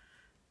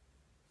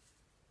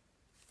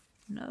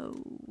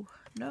 No,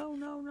 no,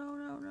 no, no,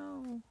 no,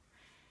 no.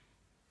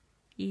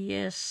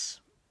 Yes,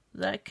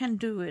 that can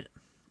do it.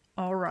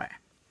 All right.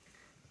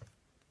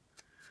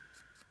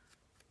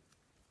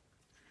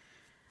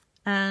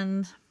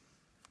 And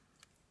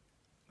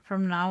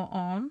from now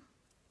on,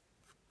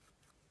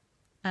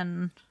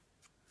 and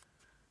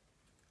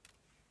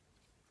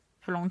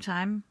for a long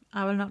time,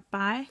 I will not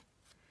buy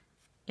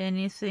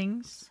any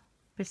things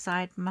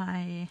beside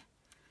my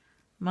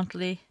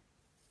monthly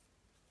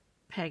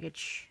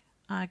package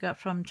I got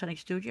from Tonic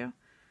Studio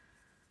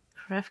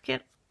Craft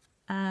Kit,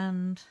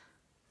 and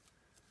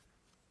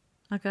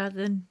I got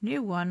the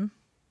new one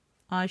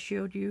I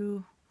showed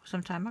you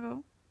some time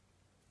ago,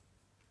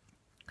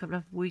 a couple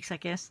of weeks I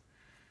guess,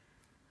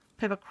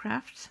 Paper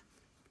Craft,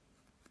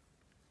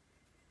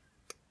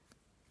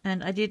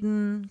 and I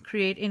didn't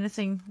create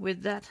anything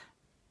with that.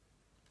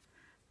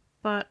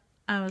 But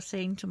I was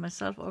saying to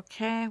myself,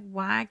 okay,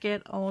 why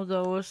get all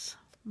those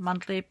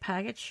monthly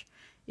package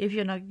if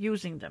you're not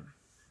using them?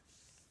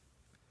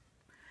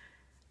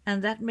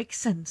 And that makes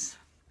sense.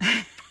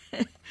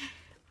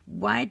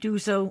 Why do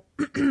so?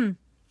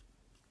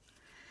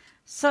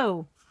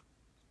 So,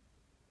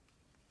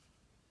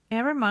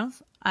 every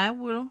month I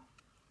will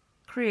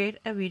create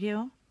a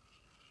video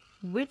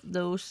with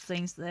those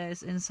things that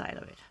is inside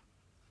of it.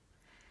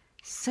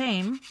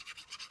 Same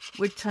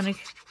with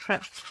Tonic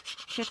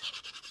Craft Kit.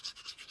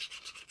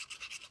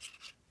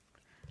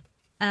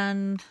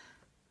 And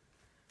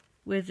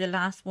with the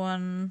last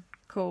one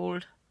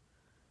called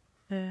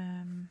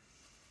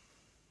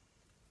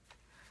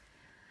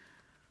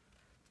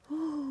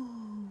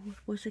what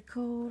was it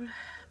called?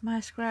 My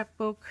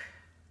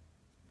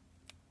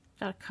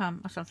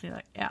scrapbook.com or something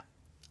like that. Yeah.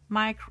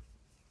 My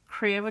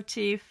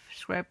creative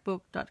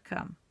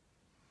scrapbook.com.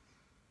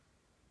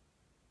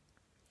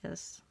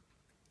 Yes,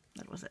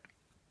 that was it.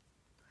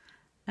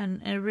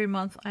 And every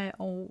month I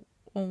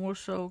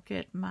also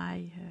get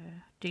my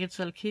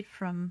digital kit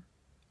from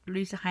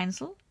Luise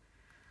Heinzl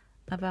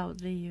about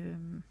the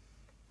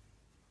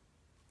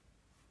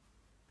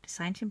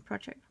design team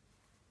project.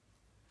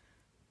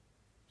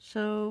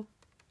 So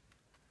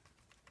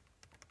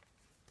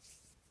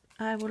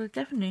I will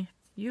definitely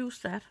use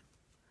that.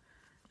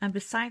 And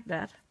beside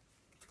that,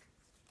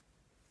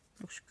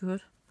 looks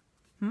good.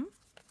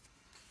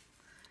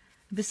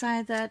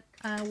 Beside that,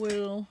 I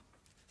will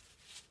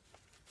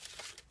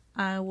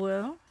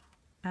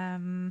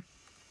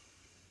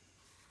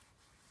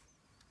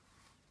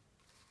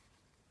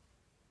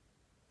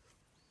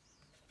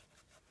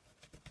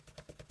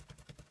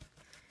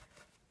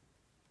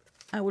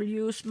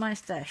use my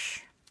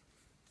stash,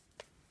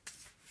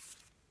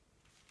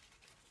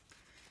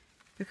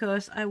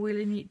 because I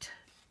really need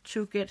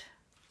to get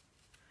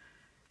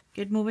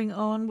moving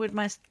on with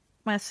my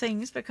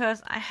things,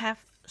 because I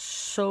have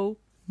so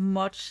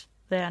much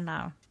there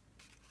now.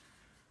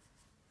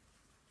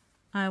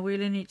 I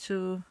really need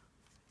to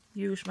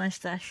use my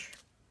stash.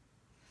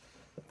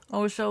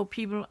 Also,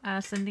 people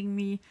are sending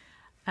me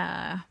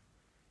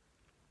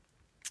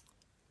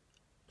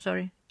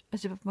sorry, a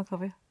sip of my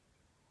coffee.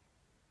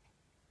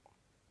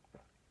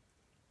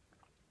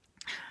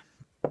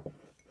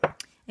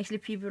 Actually,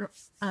 people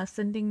are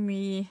sending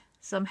me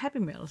some Happy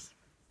Meals,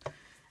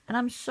 and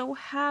I'm so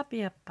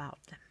happy about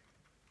them.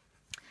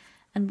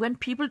 And when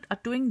people are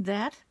doing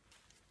that,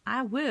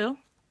 I will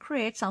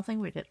create something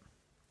with it.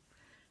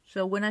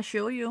 So when I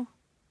show you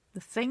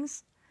the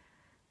things,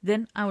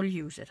 then I will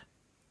use it.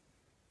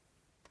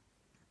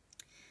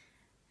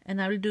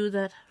 And I will do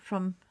that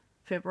from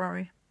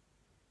February.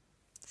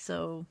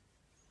 So,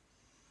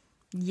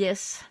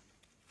 yes.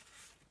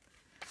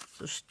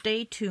 So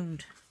stay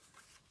tuned.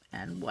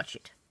 and watch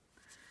it.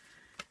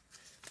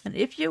 And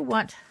if you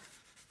want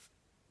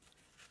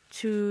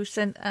to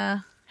send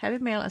a happy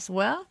mail as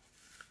well,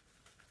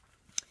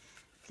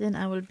 then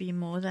I will be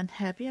more than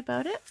happy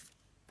about it.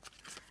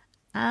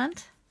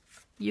 And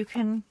you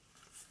can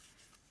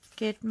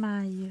get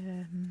my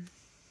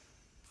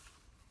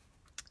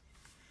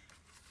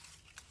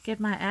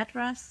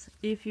address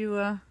if you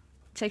are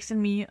texting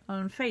me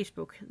on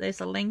Facebook.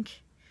 There's a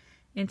link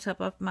in top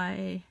of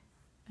my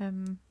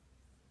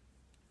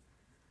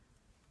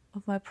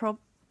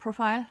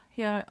profile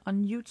here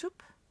on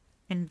YouTube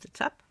in the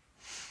top.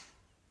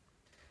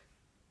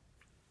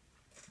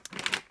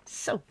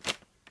 So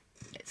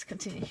let's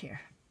continue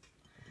here.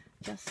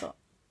 Just so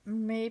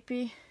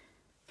maybe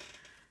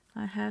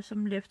I have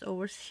some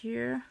leftovers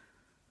here.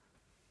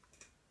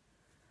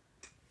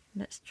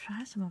 Let's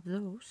try some of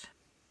those.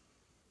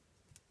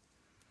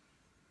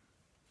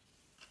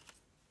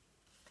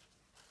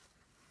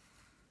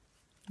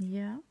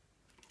 Yeah,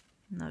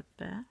 not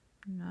bad,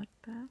 not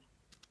bad.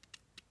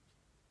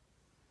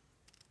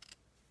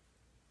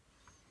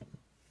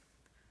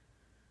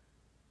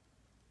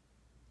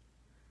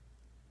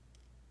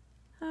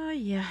 Oh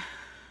yeah.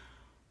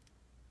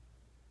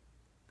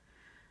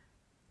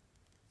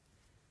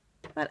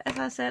 But as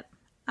I said,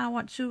 I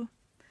want to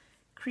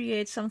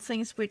create some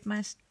things with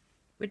my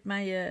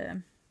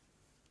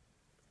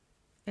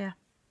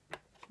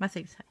my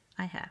things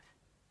I have.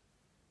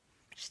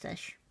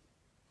 Stash.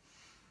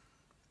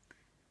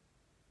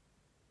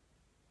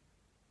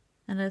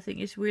 And I think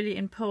it's really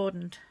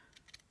important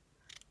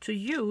to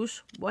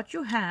use what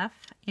you have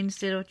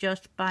instead of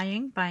just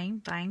buying.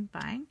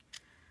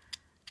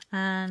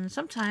 And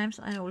sometimes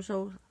I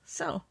also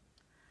sell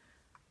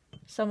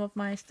some of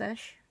my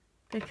stash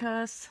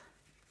because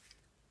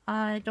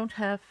I don't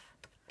have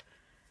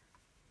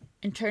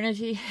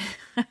eternity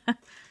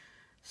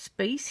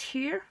space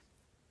here.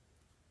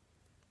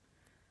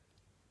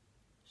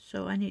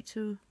 So I need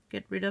to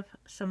get rid of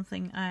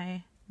something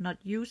I not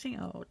using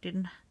or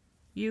didn't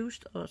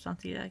used or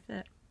something like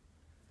that.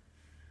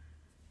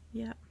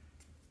 Yeah.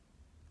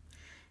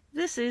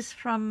 This is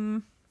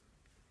from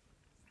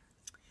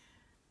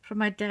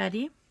my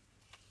daddy.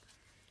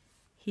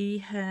 He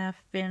have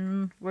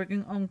been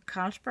working on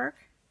Carlsberg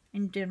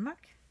in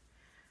Denmark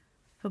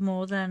for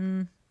more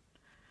than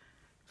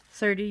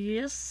 30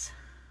 years.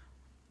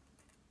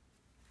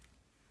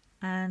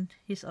 And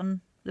he's on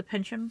the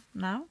pension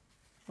now,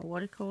 or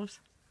what it calls.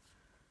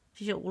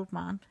 He's an old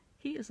man.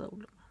 He is an old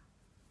man.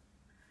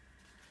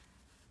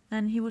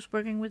 And he was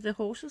working with the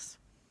horses.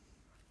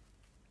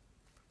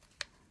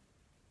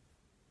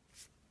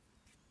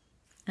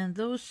 And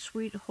those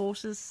sweet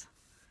horses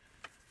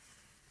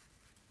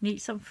need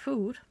some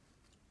food.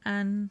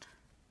 And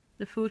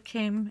the food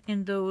came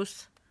in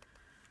those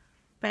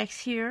bags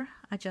here.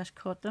 I just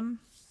caught them.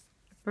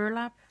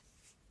 Burlap.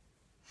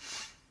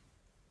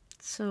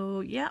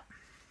 So yeah.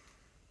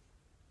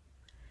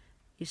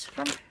 It's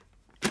from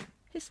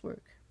his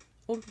work.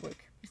 Old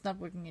work. He's not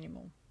working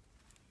anymore.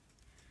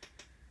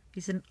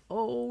 He's an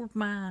old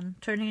man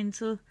turning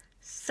into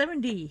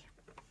 70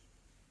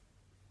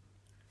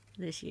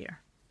 this year.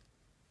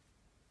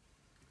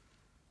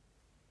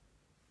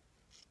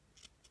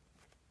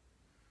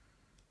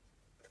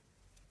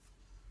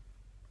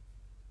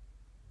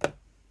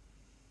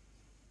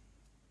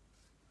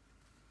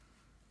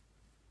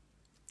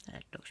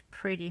 That looks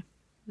pretty.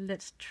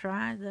 Let's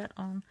try that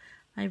on.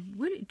 I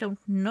really don't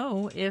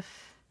know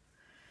if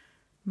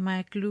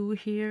my glue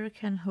here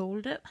can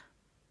hold it.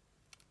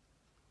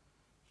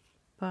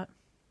 But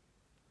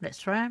let's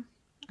try.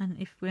 And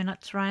if we're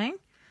not trying,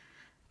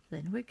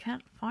 then we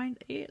can't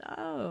find it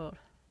out.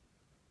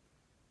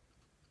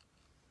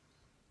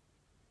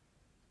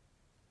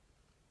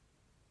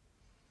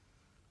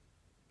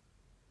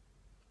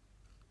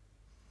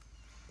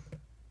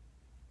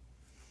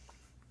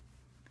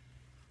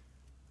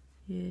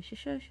 Yes,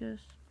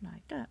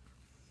 like that.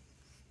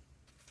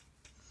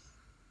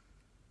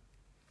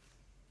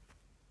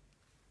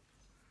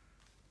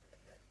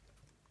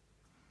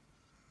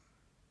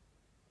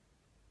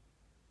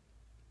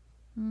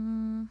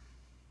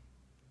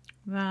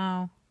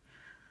 Wow.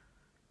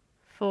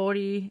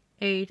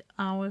 48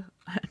 hours,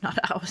 not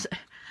hours,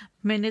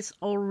 minutes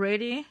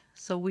already.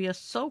 So we are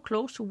so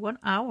close to 1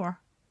 hour.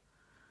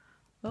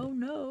 Oh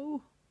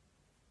no.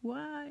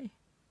 Why?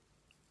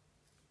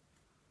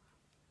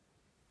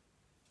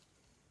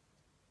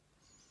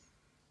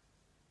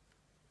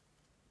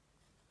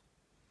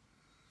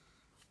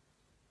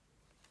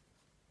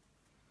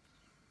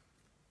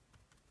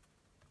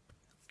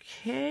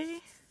 Okay.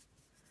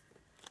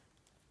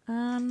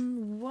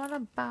 What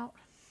about...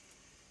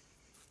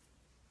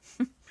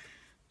 and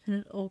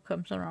it all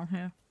comes around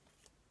here.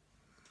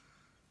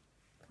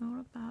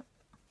 What about...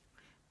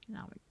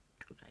 now we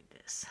do like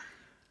this.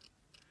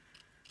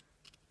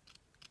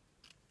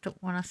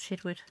 Don't want to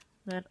sit with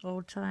that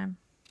all the time.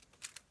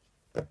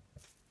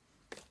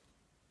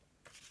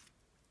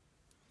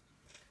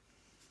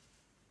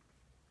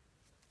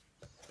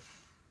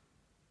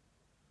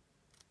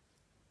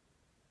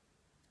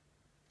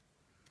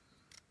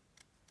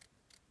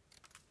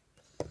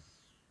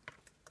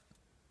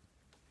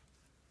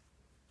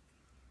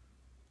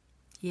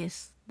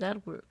 Yes,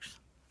 that works.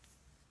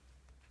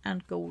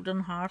 And golden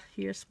heart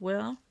here as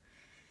well.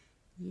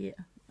 Yeah,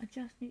 I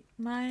just need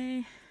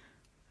my...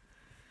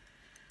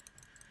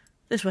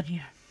 this one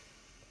here.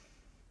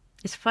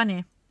 It's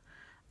funny.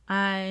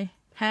 I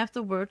have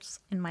the words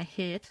in my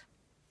head,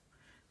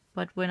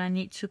 but when I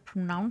need to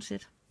pronounce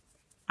it,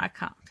 I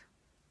can't.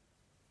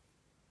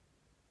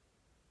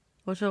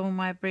 Also,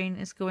 my brain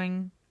is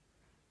going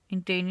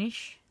in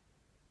Danish.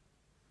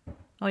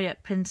 Oh yeah,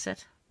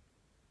 pincet.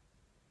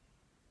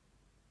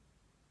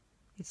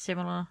 It's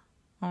similar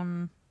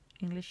on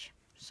English,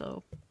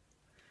 so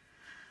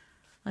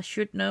I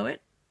should know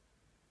it.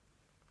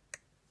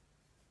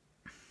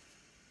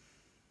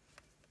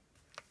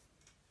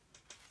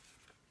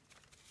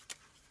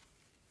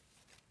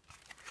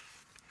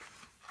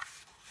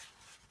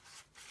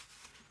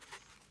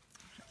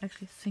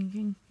 Actually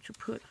thinking to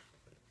put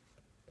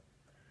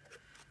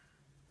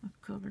a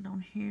cover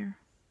down here.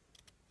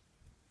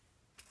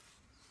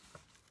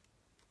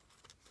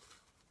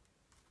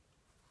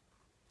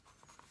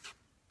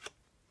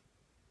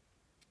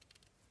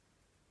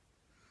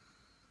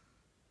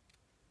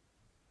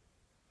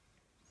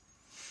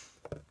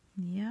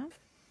 Yeah.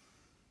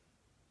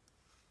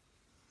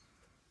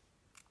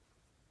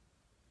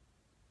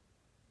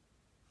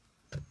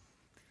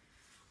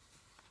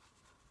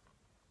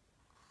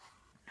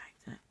 Like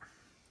that.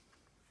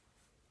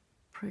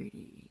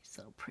 Pretty,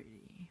 so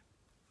pretty.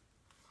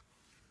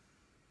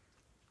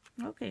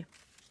 Okay,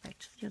 back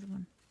to the other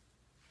one.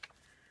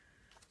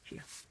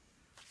 Here.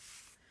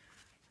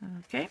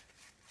 Okay.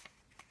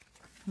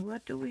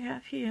 What do we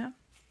have here?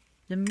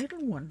 The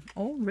middle one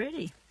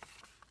already.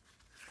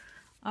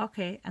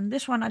 Okay, and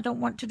this one I don't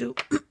want to do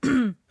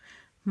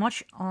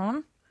much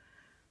on.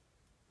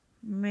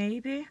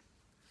 Maybe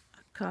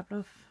a couple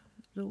of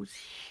those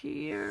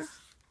here.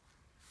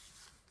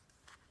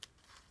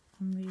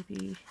 Or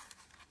maybe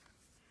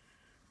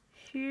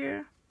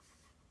here.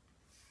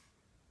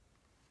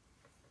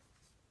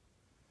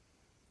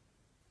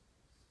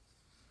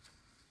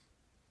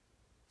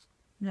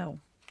 No,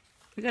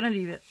 we're gonna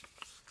leave it.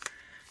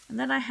 And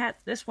then I had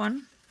this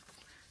one.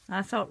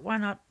 I thought, why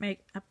not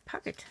make a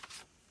pocket?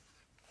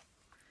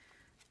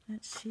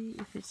 Let's see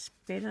if it's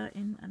better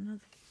in another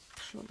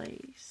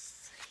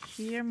place.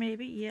 Here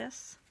maybe,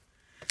 yes.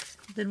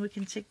 Then we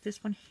can take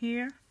this one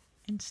here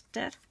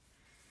instead.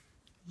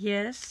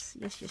 Yes,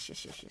 yes, yes,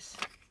 yes, yes, yes.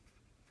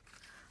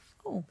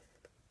 Oh,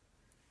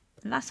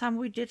 last time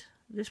we did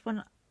this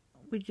one,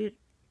 we did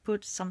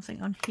put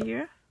something on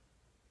here.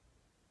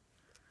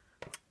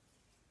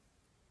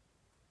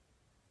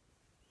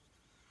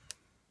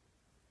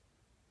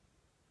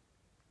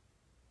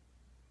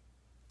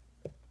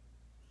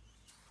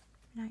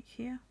 Like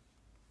here.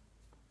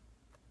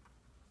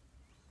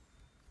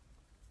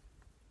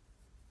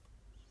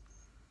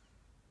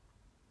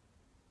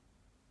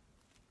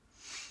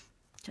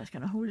 Just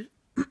gonna hold it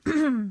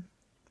and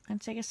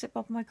take a sip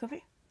of my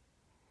coffee.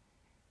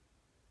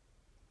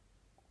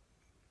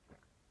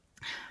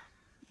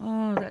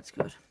 Oh, that's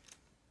good.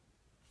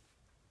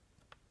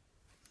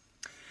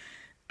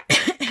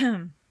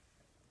 And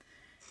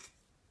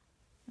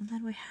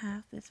then we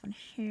have this one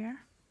here.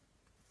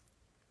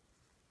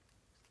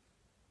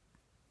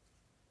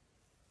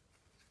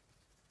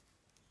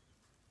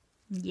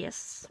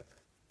 Yes,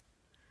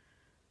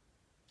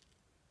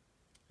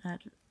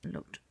 that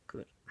looked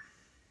good.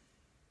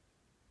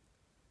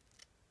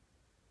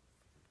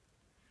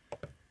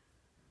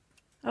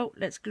 Oh,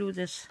 let's glue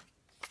this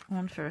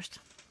on first.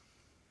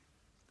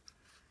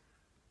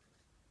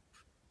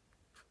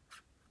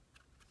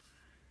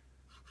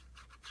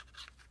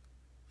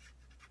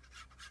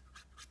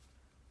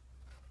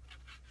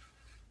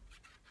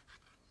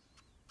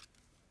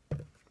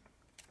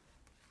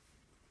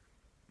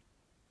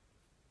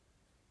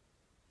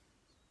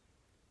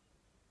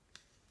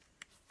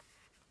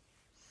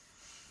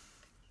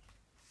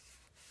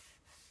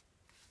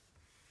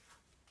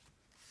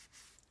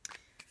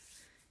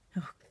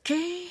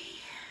 Okay,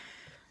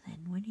 then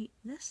we need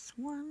this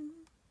one.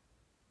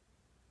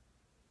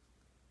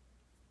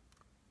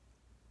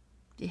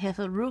 They have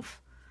a roof,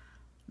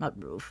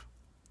 not roof,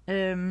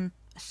 a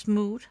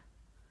smooth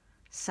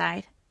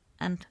side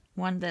and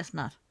one that's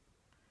not.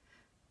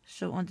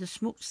 So on the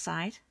smooth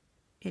side,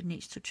 it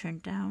needs to turn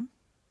down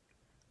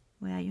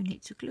where you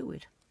need to glue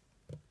it.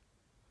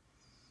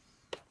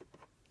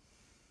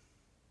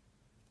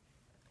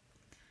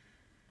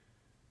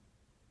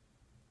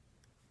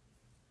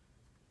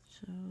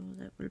 So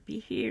that will be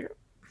here,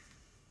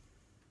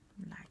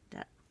 like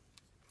that.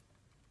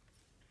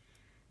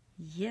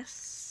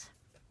 Yes.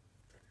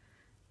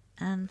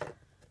 And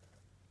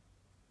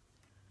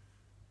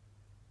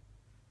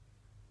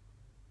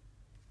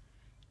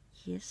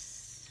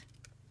yes.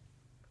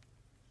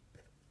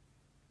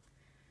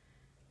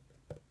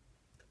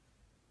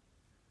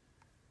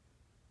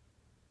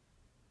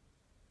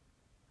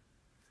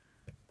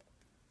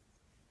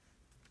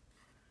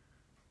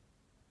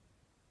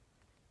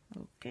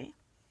 Okay.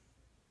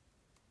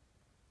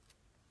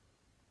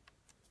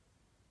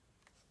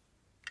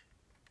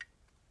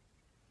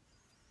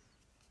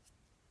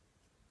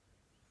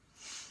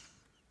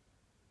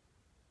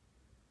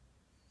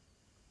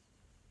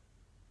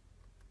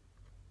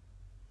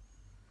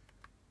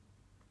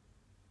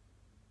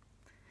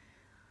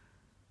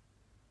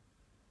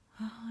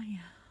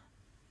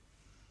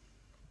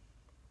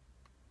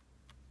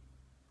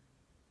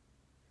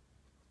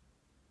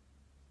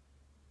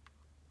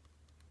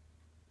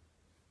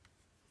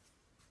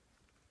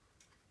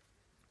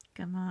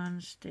 Come on,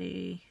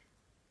 stay.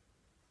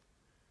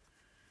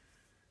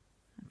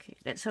 Okay,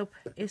 let's hope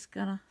it's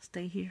gonna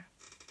stay here.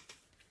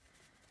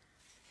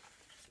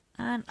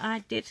 And I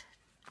did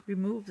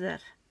remove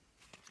that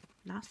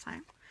last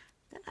time.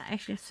 Then I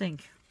actually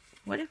think,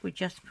 what if we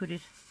just put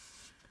it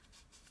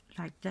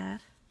like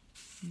that?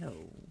 No.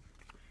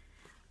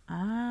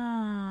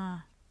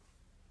 Ah.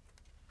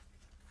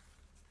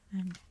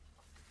 And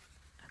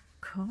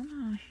a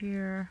corner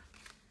here.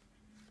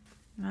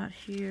 Not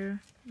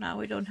here. Now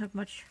we don't have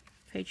much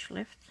page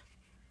left.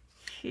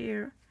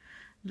 Here.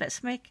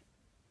 Let's make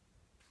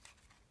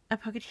a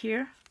pocket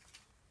here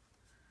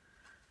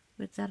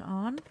with that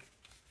on.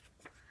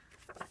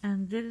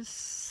 And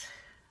this,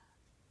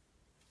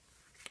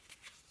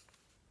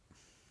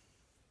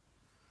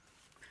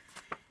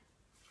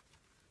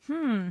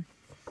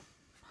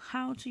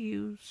 how to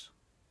use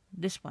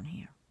this one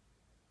here.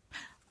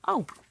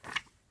 Oh,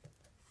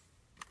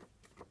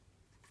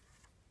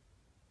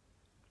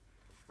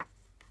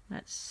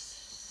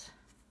 let's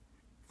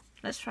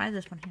try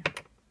this one here.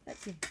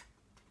 Let's see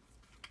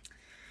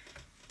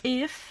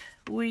if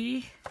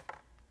we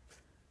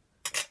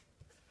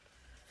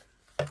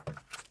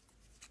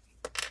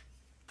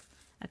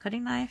a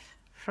cutting knife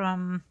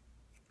from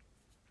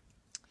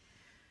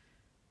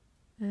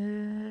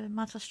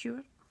Martha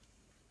Stewart.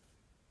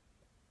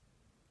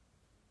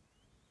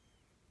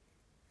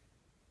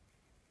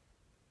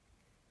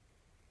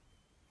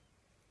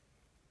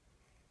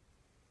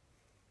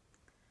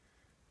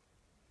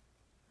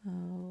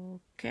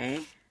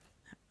 Okay,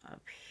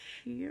 up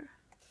here.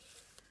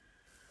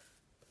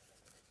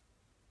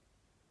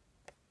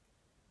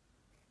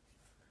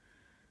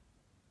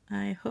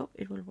 I hope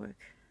it will work.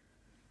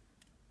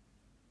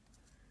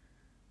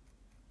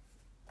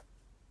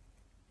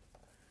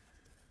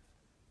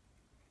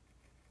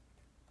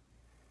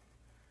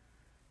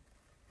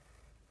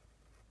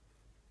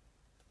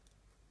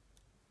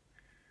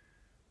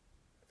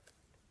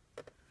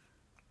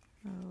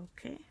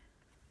 Okay.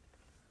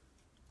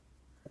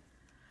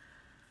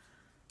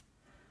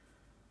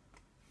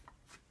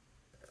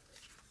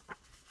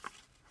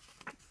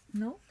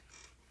 No?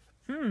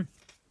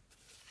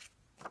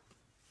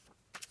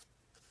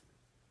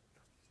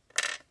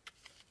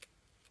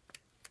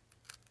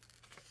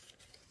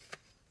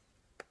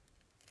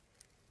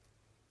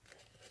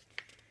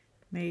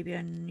 Maybe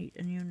I need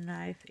a new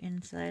knife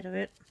inside of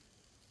it.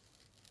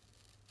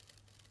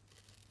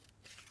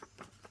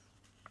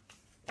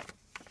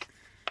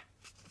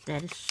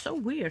 That is so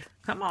weird.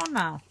 Come on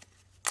now.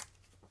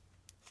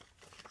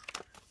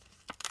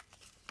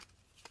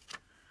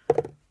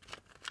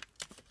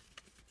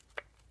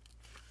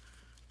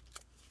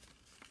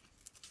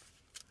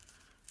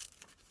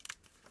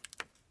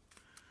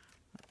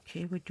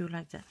 Okay, we do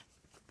like that.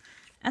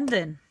 And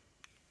then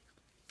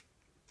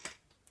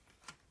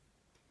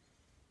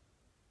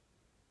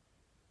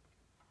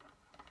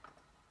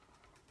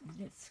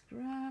let's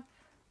grab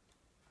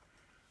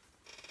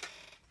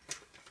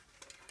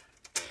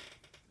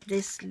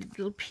this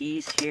little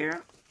piece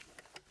here,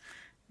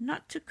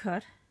 not to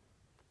cut,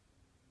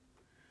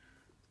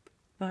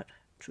 but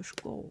to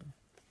score.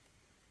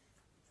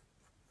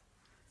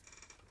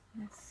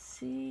 Let's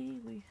see,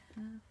 we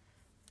have,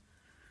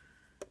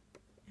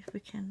 if we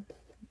can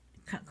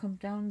come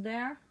down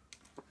there.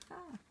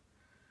 Ah.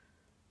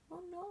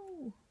 Oh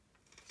no.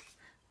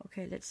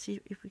 Okay, let's see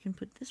if we can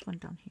put this one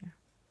down here.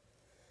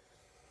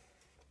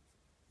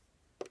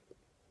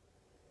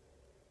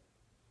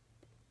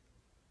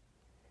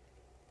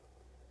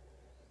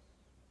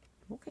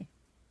 Okay.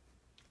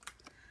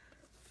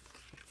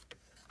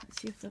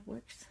 Let's see if that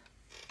works.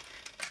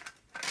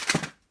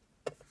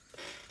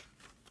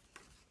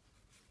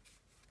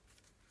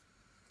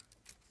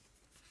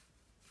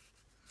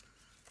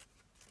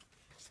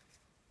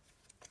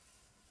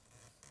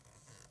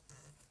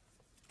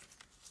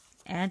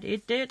 And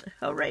it did.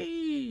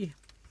 Hooray!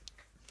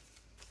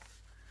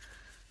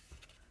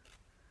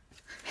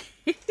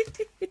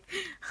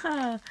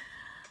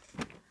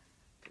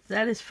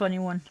 That is funny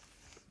one.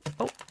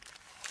 Oh.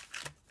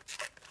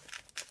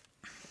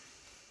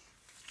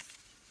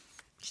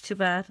 It's too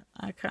bad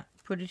I can't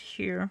put it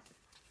here.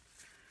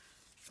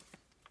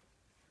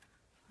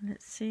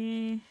 Let's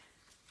see.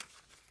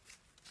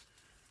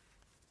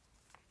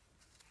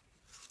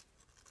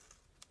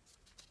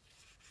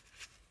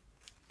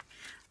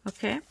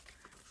 Okay,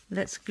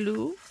 let's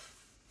glue.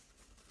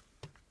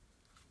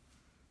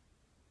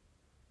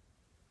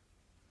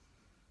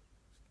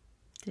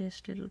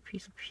 This little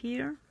piece up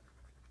here.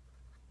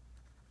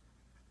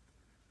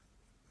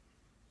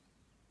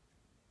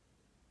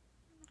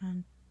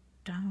 And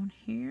down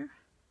here.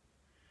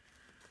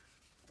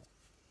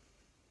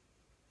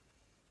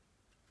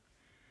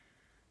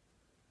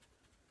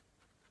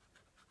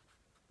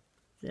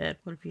 That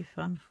will be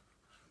fun.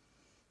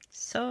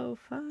 So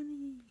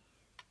funny.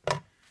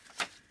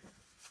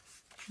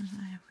 And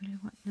I really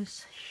want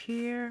this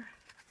here.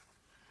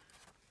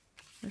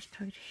 Let's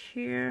put it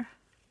here.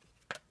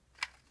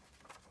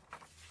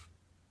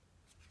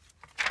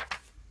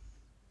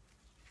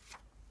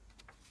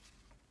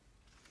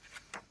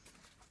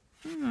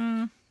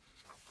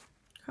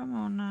 come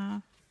on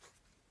now.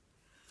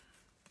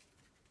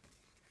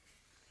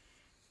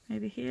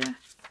 Maybe here.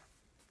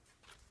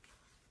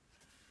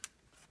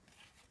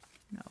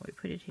 No, we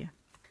put it here.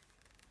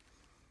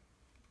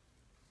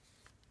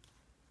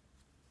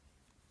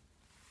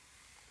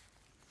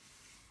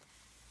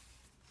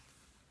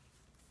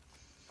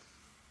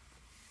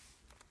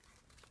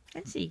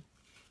 Let's see.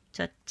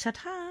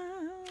 Ta-ta-ta!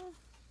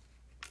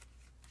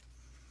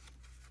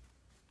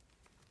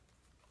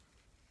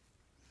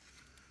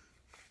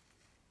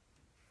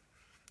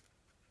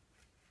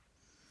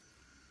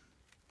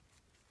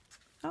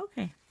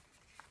 Okay.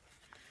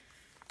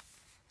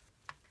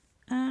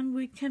 And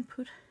we can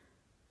put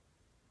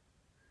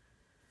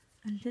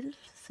a little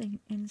thing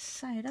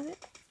inside of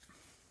it.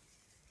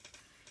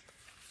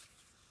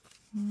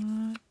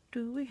 What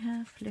do we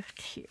have left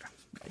here?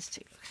 Let's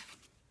take a look.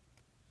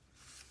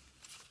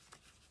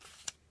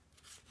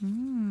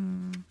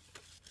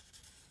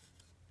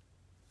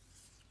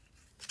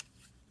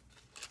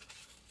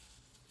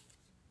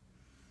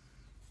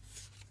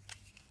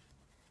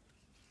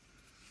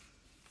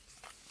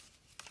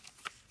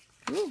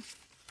 Ooh.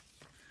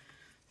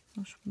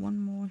 There's one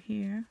more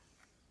here.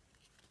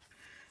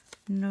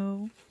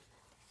 No,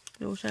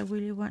 those I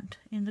really want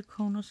in the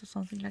corners or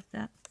something like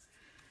that.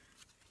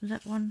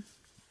 That one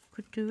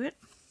could do it.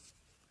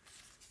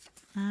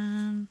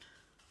 And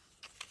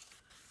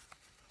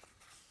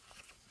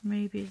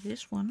maybe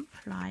this one,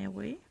 fly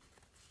away.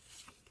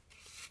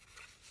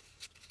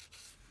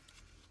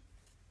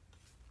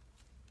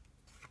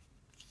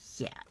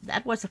 Yeah,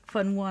 that was a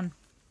fun one.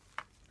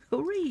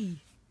 Hooray!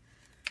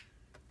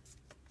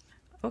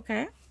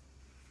 Okay.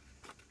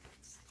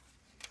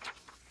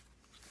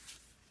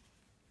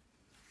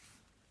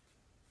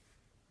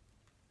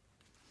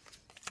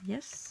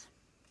 Yes.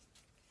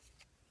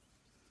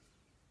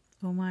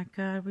 Oh my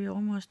god, we're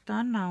almost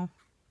done now.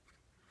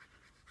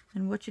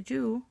 And what you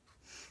do?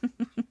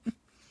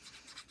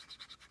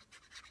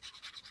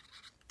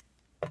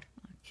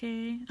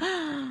 Okay.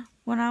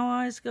 1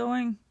 hour is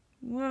going.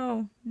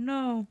 Whoa,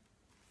 no.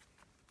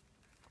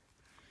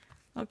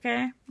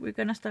 Okay, we're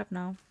gonna stop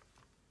now.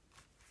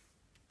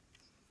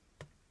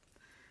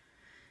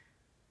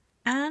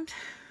 And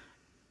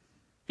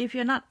if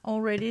you're not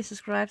already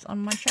subscribed on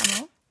my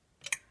channel,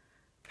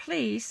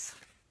 please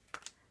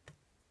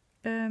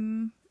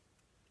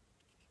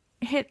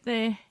hit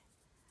the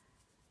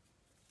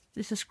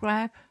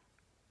subscribe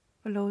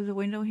below the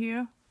window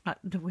here. Not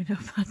the window,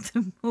 but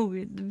the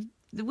movie,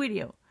 the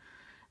video.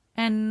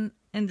 And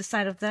in the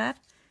side of that,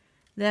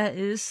 there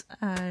is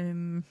a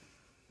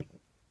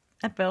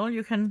bell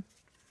you can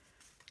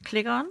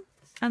click on,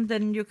 and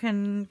then you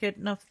can get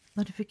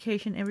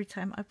notification every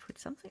time I put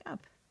something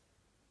up.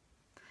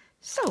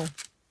 So,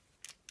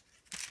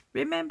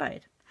 remember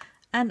it.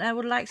 And I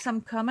would like some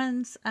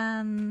comments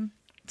and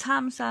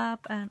thumbs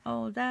up and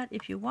all that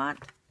if you want.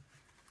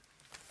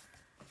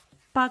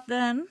 But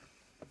then,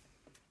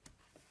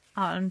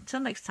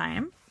 until next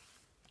time,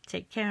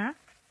 take care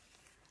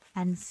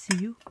and see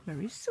you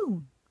very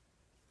soon.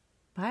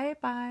 Bye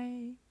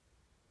bye.